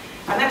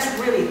 And that's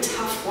really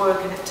tough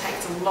work and it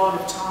takes a lot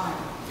of time.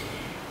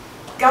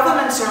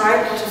 Governments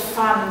are able to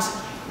fund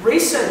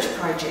research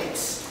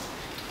projects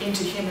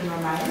into human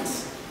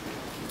remains.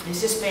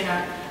 There's just been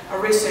a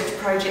research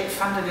project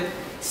funded at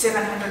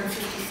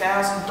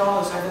 $750,000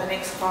 over the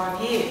next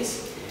 5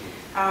 years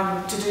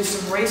to do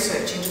some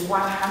research into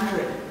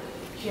 100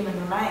 human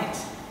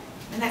remains.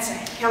 And that's a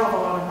hell of a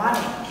lot of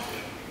money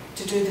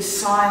to do the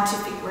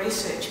scientific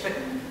research. But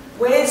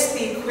where's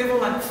the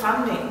equivalent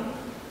funding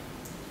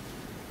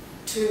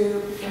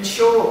to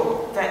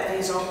ensure that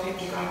these old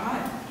people go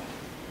home?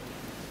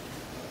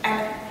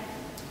 And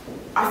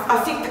I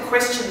think the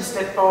questions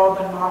that Bob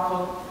and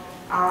Michael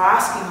are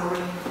asking are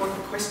really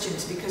important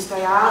questions, because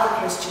they are the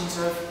questions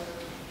of,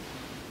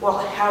 well,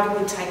 how do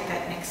we take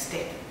that next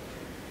step?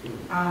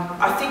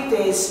 I think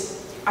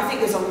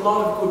there's a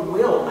lot of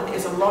goodwill, and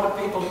there's a lot of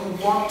people who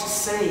want to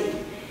see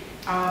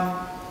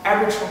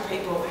Aboriginal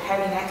people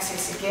having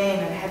access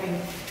again and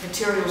having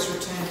materials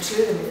returned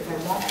to them if they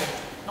want them.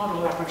 Not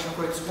all Aboriginal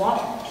groups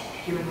want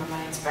human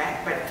remains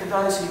back, but for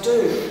those who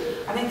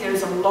do, I think there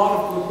is a lot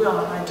of goodwill.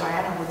 I know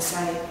Diana would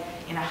say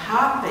in a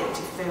heartbeat,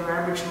 if there were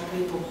Aboriginal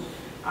people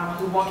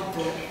who wanted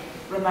the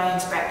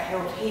remains back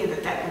held here,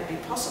 that would be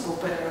possible.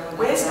 But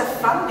where's the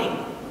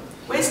funding?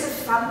 Where's the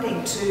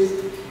funding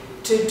to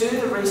do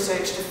the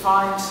research to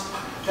find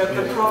the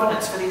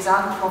provenance for these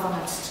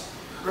unprovenanced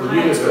remains?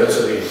 Well,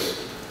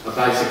 universities are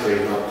basically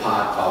not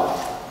part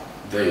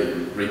of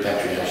the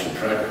repatriation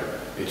program.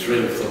 It's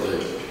really for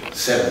the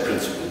 7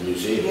 principal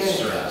museums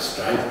throughout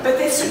Strait. But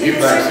there's and you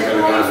basically got to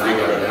go and dig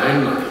up your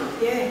own money.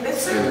 Yeah,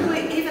 that's so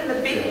poorly, even the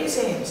big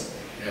museums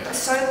are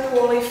so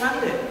poorly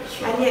funded.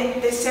 Right. And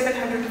yet there's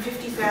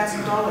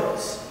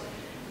 $750,000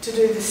 to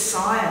do the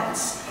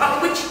science,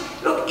 which,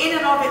 look, in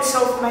and of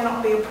itself may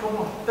not be a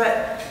problem,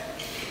 but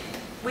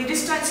we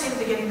just don't seem to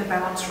be getting the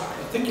balance right.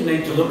 I think you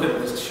need to look at it.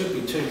 There should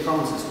be 2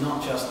 prongs. It's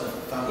not just the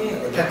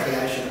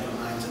repatriation of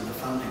remains and the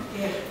funding.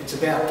 Yeah. It's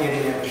about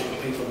getting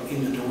Aboriginal people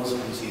in the doors of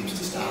museums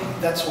to start. Yeah.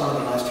 That's one of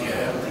the most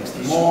important things.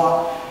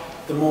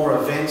 The more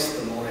events,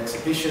 the more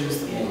exhibitions,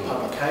 the more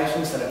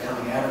publications that are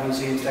coming out of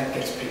museums, that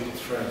gets people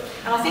through.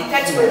 And I think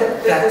that's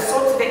where the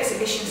sorts of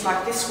exhibitions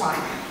like this one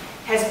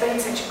has been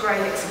such a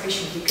great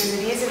exhibition, because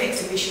it is an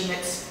exhibition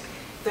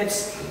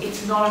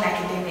it's not an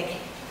academic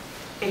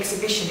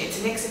exhibition. It's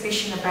an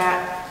exhibition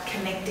about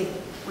connecting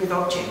with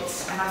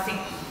objects, and I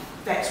think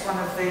that's one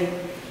of the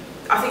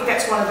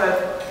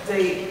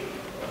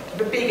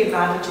big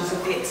advantages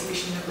of the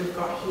exhibition that we've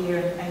got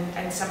here,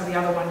 and some of the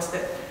other ones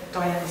that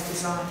Diana's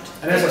designed.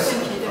 And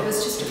thank you. There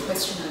was just a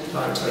question over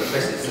here. The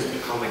question is just a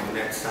comment in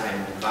that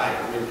same vein.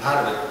 I mean,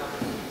 part of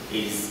it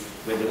is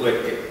with the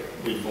work that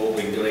we've all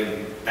been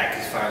doing back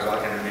as far as I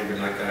can remember,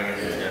 like going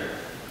and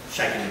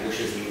shaking the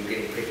bushes and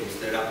getting people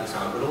stirred up and so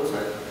on. But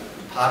also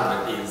part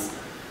of it is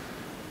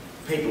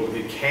people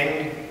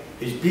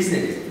whose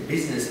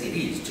business it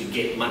is to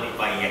get money,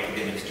 i.e.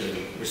 academics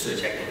doing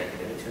research, active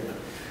academics,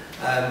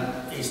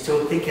 is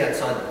to think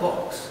outside the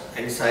box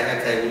and say,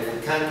 okay, well, if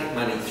we can't get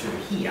money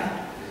through here,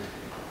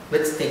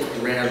 let's think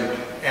around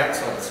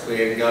outside the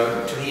square and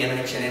go to the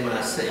NH and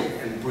MRC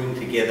and bring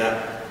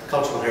together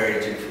cultural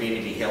heritage and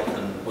community health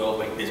and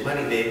wellbeing. There's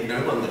money there,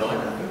 no one that I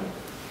know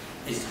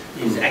is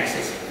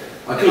accessing it.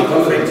 I've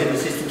got friends in the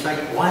system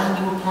saying, why aren't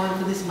you applying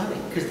for this money?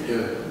 Because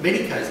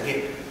medicos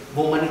get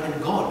more money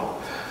than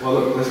God. Well,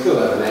 look, they still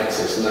have an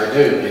access, and they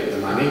do get the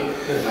money.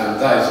 Those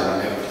in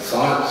medical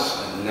science,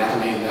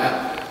 anatomy and that,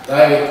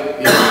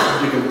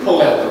 you can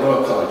pull out the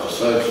Royal College of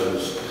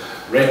Surgeons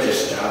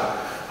register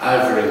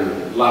over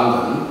in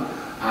London,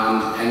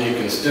 and you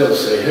can still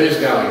see who's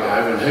going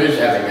over and who's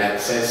having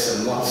access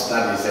and what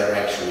studies they're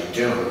actually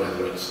doing,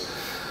 whether it's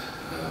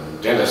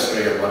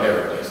dentistry or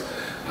whatever it is.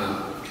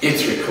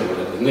 It's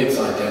recorded and it's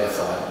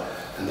identified,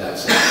 and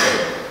that's it.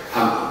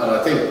 But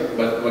I think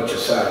what you're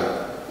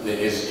saying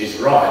is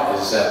right,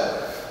 is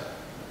that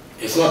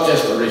it's not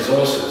just the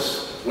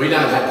resources. We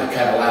don't have the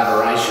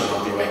collaboration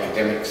of you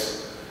academics.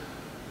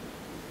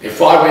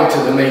 If I went to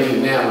the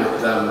meeting now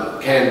with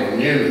Campbell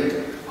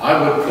Newman, I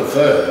would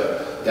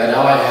prefer that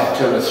I had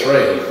 2 or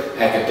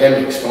 3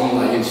 academics from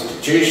the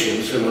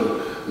institutions who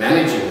are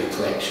managing the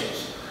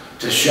collections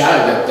to show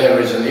that there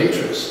is an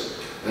interest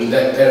and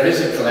that there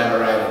is a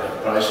collaborative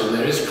approach and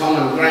there is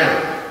common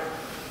ground.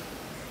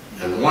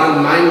 And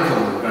one main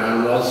common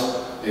ground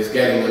is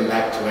getting them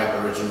back to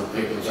Aboriginal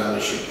people's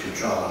ownership,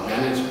 control and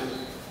management.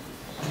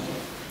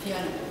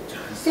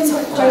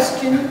 Simple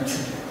question.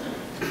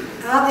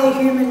 Are there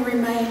human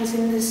remains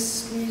in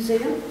this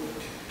museum?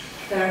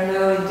 There are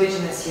no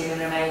Indigenous human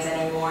remains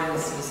anymore in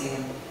this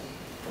museum.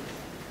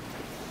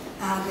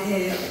 Are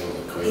there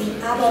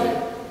in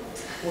other...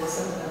 Well,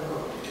 some of them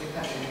got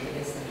repatriated,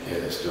 isn't Yeah,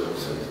 they're still in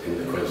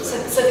the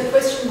Queensland. So the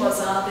question was,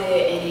 are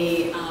there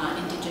any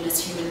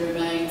Indigenous human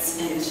remains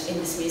in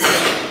this museum?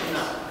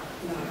 No.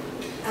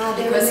 Are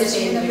there in this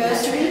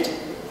university?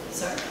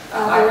 Sorry?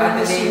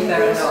 I believe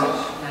there are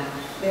not. No.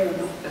 There are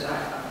not. But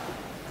I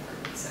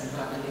couldn't say,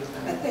 but I believe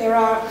there are. But there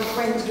are at the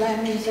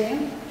Queensland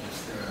Museum?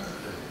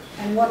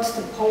 And what's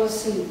the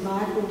policy,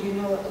 Michael? Do you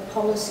know what the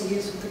policy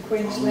is of the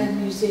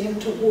Queensland Museum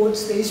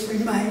towards these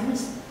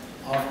remains?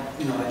 I'm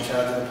not in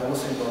charge of the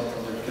policy, but I'll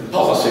probably... The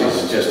policy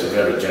is just a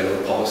very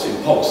general policy,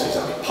 and policy is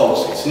only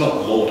policy. It's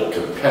not law to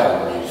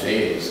compel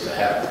museums to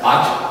have a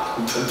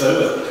budget to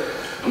do it.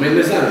 I mean,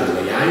 there's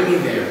only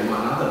Leone there and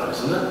one other,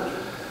 isn't it?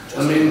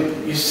 I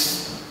mean,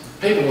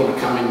 people want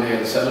to come in there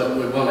and say, look,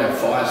 we want our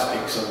fire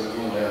sticks or we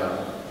want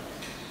our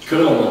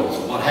coolers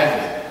or what have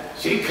you.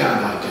 So you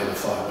can't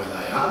identify where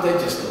they are. They're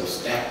just all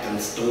stacked and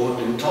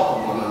stored on top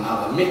of one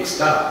another,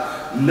 mixed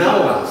up.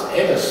 No one's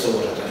ever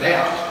sorted it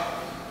out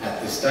at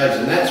this stage,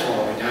 and that's why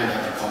we don't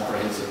have a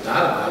comprehensive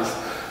database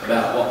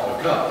about what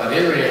we've got. But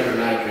Henry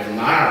and Adrian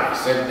Murray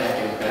said back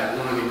in about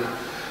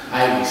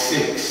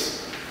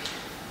 1986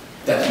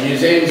 that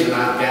museums and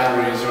art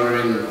galleries are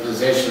in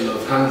possession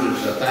of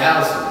hundreds of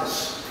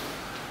thousands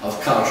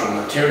of cultural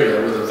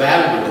material with a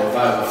value of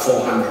over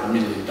 $400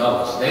 million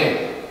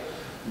then.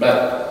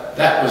 But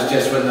that was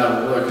just when they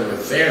were working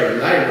with FAIR,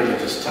 and they really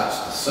just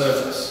touched the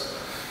surface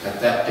at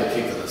that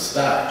particular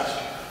stage.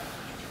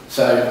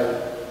 So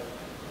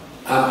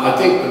I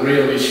think the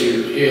real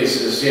issue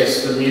is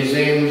yes, the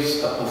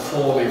museums are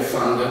poorly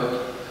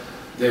funded.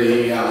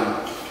 They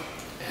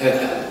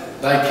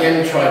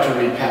can try to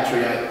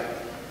repatriate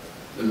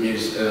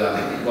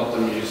what the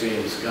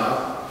museum's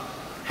got.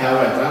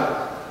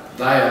 However,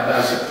 they are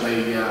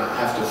basically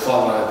have to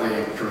follow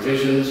the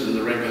provisions and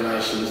the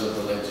regulations of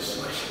the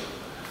legislation.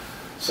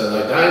 So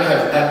they don't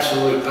have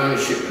absolute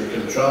ownership and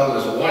control.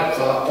 There's a white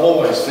fella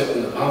always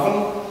sitting above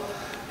them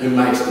who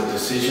makes the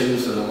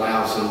decisions and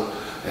allows them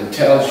and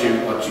tells you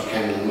what you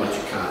can and what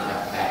you can't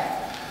have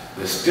back.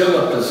 There's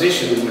still a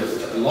position with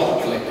a lot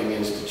of collecting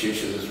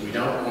institutions, we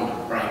don't want to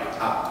break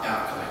up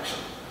our collection.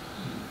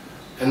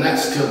 And that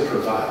still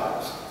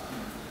prevails.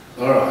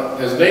 Alright,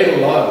 there's been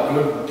a lot of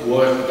good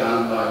work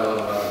done by a lot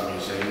of other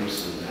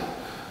museums and that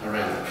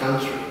around the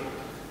country,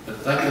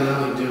 but they can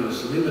only do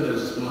as limited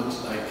as much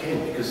as they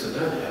can because they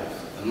don't have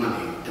the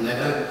money, and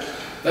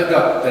they've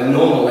got their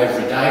normal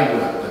everyday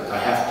work that they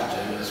have to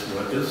do as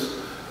workers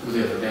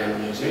within a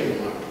damn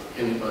museum, like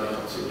anybody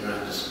else in your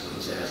own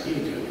disciplines out here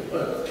doing your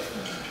work.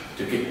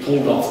 To get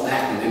pulled off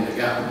that and then to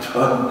go and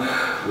try and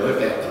work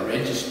out the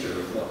register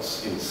of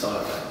what's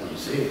inside that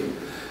museum.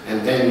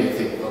 And then you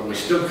think, well, we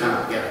still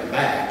can't get them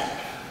back.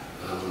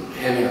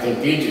 And I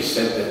think you just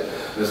said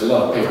that there's a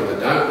lot of people that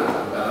don't want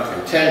them, but I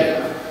can tell you,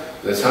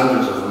 there's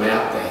hundreds of them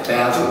out there,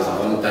 thousands of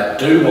them that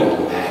do want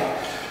them back,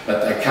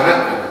 but they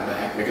can't get them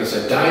back because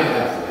they don't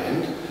have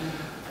land.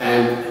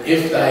 And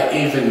if they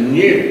even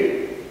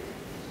knew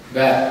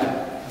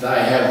that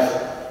they have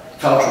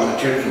cultural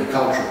materials and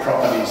cultural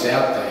properties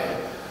out there,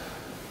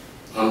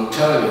 I'm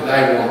telling you,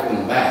 they want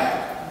them back.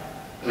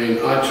 I mean,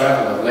 I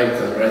travelled the length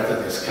and breadth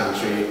of this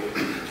country,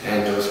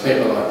 and there was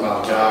people like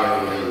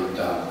Muljarry and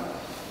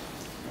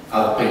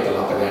other people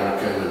up in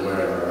Arakoon and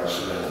wherever else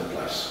around the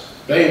place.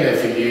 Been there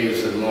for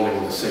years and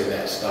wanting to see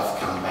that stuff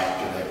come back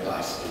to their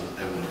place and what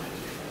have you.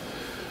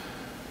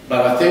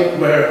 But I think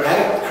we're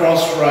at a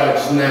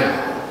crossroads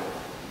now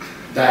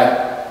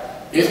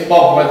that if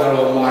Bob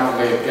Weatherall,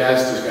 Michael Ed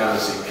goes to go and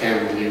see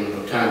Campbell Newman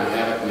or Tony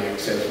Abbott and he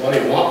says, what do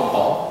you want,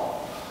 Bob?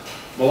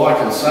 Well, I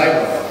can say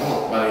what I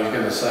want, but he's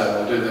going to say,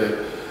 well,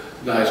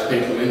 those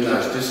people in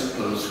those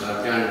disciplines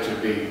are going to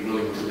be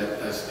willing to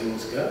let those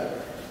things go?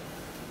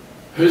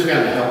 Who's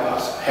going to help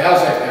us?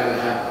 How's that going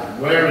to happen?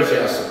 Where is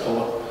our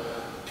support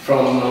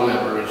from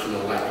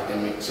non-Aboriginal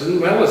academics, as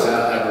well as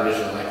our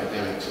Aboriginal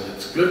academics? And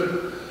it's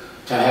good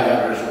to have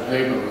Aboriginal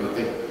people, and I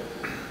think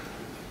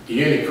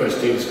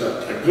UniQuest has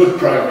got a good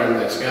program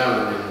that's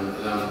going in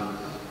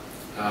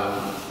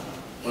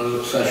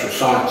social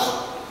science.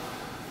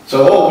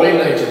 So all we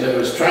need to do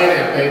is train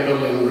our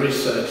people in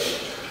research,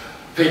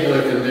 people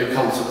who can do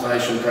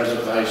conservation,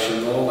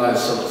 preservation, all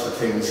those sorts of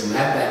things, and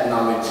have that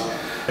knowledge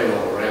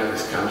all around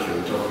this country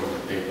and talking to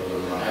people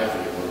and what have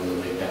you on the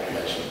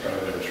repatriation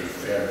program through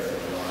FAIR for the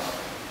last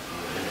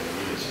how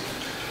many years.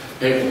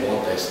 People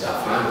want their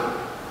stuff home.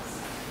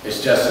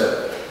 It's just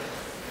that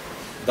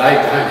they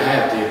don't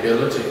have the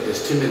ability.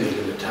 There's too many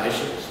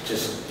limitations,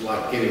 just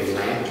like getting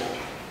land.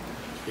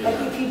 But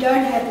if you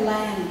don't have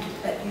land,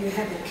 but you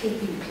have a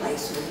keeping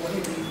place or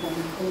whatever you want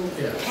to call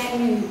it,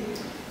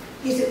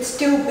 is it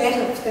still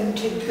better for them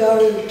to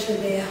go to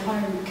their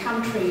home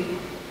country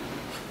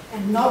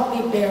and not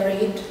be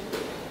buried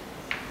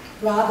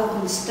rather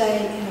than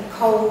stay in a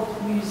cold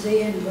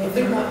museum where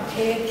they're not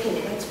cared for?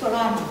 That's what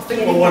I'm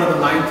getting. Well, one of the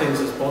main things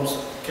is Bob's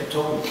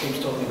keeps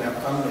talking about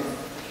funding.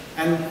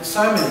 And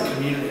so many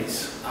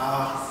communities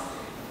are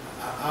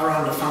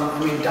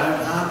underfunded,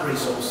 aren't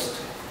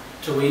resourced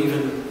to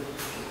even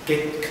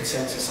get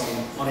consensus on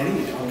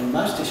on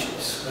most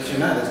issues. As you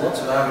know, there's lots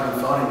of argument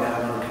and fighting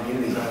going on in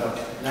communities over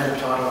native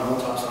title and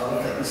all types of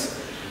other things.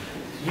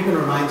 Human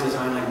remains is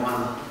only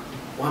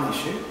one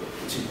issue.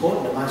 It's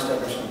important to most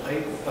Aboriginal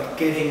people, but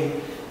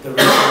getting the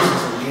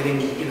resources and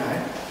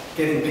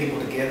getting people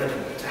together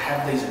to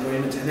have these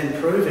agreements and then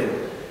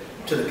proving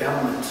to the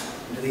government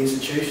and to the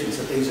institutions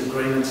that these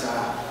agreements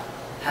have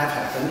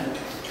happened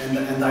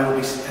and they will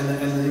be, and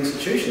the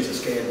institutions are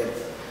scared that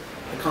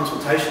the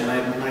consultation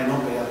may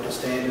not be up to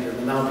standard, and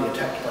then they'll be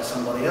attacked by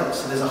somebody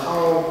else. So there's a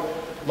whole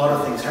lot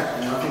of things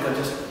happening. I think I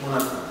just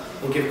want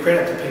to give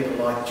credit to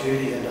people like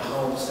Judy and a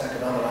whole stack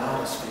of other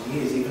artists for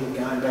years, even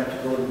going back to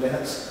Gordon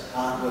Bennett's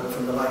artwork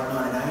from the late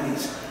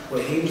 1980s,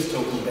 where he was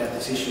talking about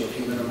this issue of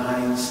human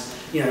remains,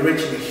 you know,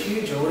 reaching a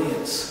huge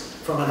audience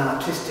from an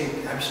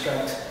artistic,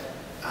 abstract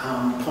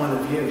point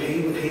of view.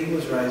 He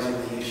was raising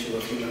the issue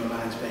of human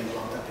remains being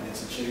locked up in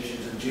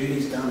institutions, and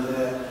Judy's done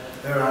her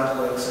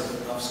artworks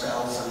of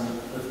skulls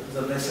and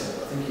the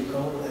vessel, I think you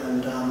call it,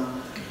 and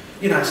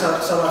you know, so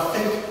I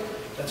think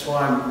that's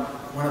why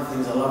one of the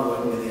things I love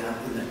working with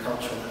in the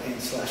cultural /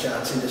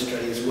 arts industry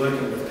is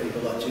working with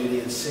people like Judy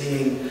and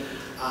seeing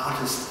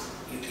artists.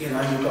 You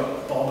know, you've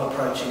got Bob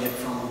approaching it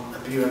from a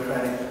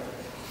bureaucratic,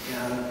 you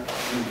know,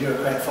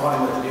 bureaucrat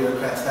fighting with the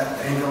bureaucrats,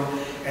 that angle,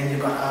 and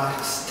you've got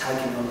artists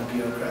taking on the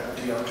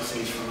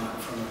bureaucracies from a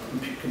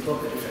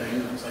completely different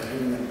angle, so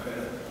giving them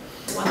credit.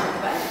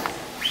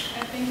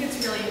 I think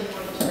it's really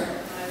important to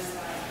recognise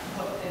that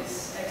what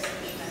this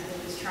exhibition, I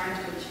think, is trying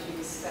to achieve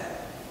is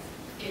that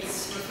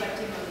it's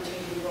reflecting on the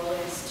changing role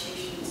of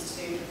institutions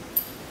to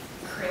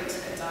create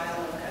a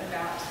dialogue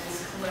about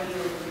this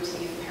colonial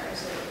routine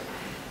imperative,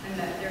 and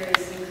that there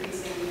is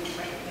increasing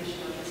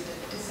recognition of this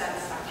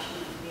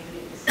dissatisfaction of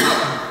communities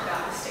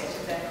about the state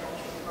of their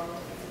cultural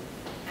property.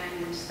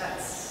 And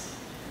that's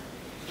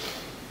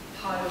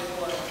part of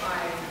what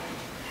I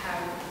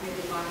have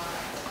really liked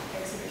about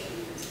the exhibition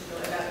in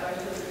particular, about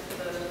both of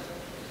the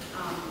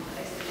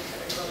exhibitions that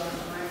we've got on at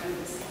the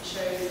moment. It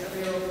shows a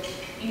real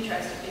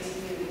interest of these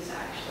communities to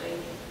actually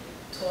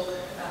talk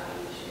about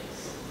the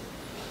issues.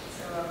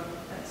 So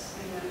that's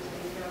something that I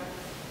think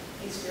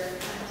needs to be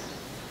recognised.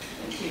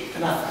 Thank you.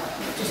 And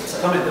just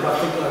a comment that I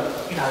think,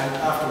 you know,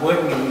 after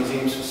working in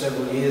museums for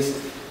several years,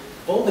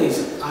 all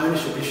these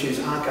ownership issues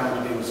aren't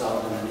going to be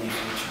resolved in the near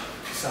future.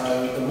 So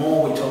the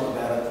more we talk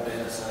about it, the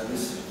better. So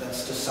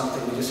that's just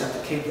something we just have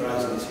to keep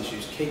raising these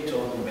issues, keep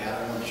talking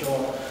about it, and I'm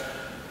sure.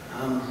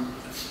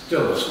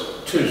 Still, it's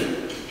a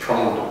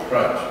two-pronged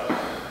approach.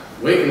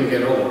 We can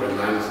get all the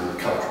remains and the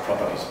cultural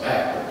properties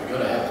back, but we've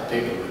got to have the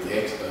people with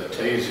the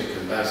expertise who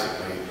can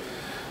basically,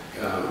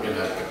 you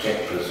know,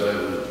 protect,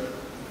 preserve, and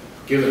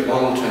give it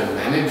long-term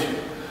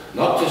management,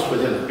 not just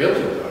within the built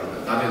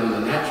environment, but in the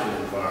natural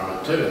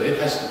environment too. It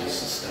has to be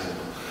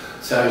sustainable.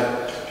 So,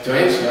 to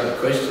answer the other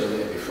question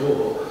there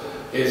before,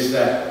 is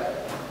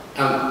that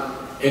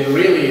it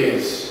really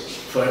is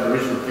for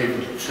Aboriginal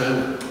people to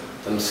determine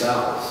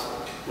themselves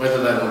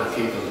whether they want to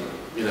keep them,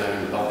 you know,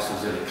 in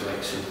boxes in a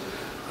collection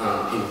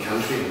in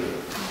country, in a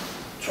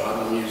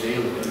tribal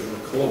museum, whatever you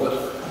want to call it,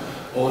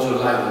 or to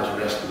allow them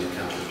to rest in the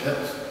country.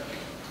 That's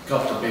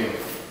got to be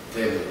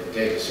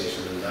their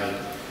decision, and they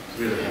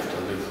really have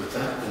to live with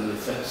that, and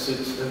if that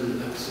suits them,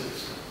 that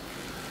suits them.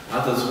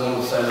 Others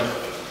want to say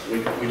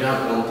that we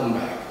don't want them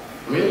back.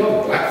 I mean, a lot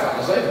of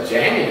blackfellas, they're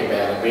jamming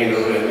about it being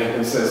around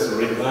ancestral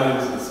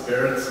remains and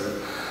spirits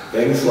and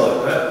things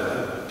like that. You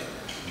know,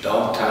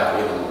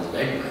 dog-tail in on the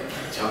leg, mate,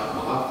 they jump them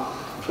up,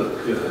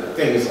 you know,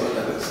 things like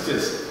that. It's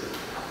just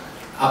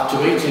up to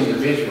each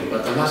individual,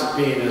 but they must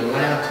be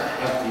allowed to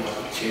have the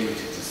opportunity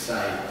to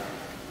say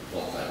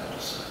what they want to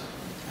say.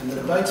 And the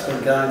debate's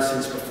been going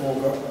since before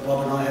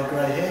Bob and I had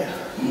grey hair.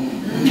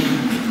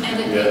 And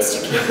it needs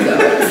to keep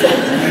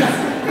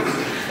going.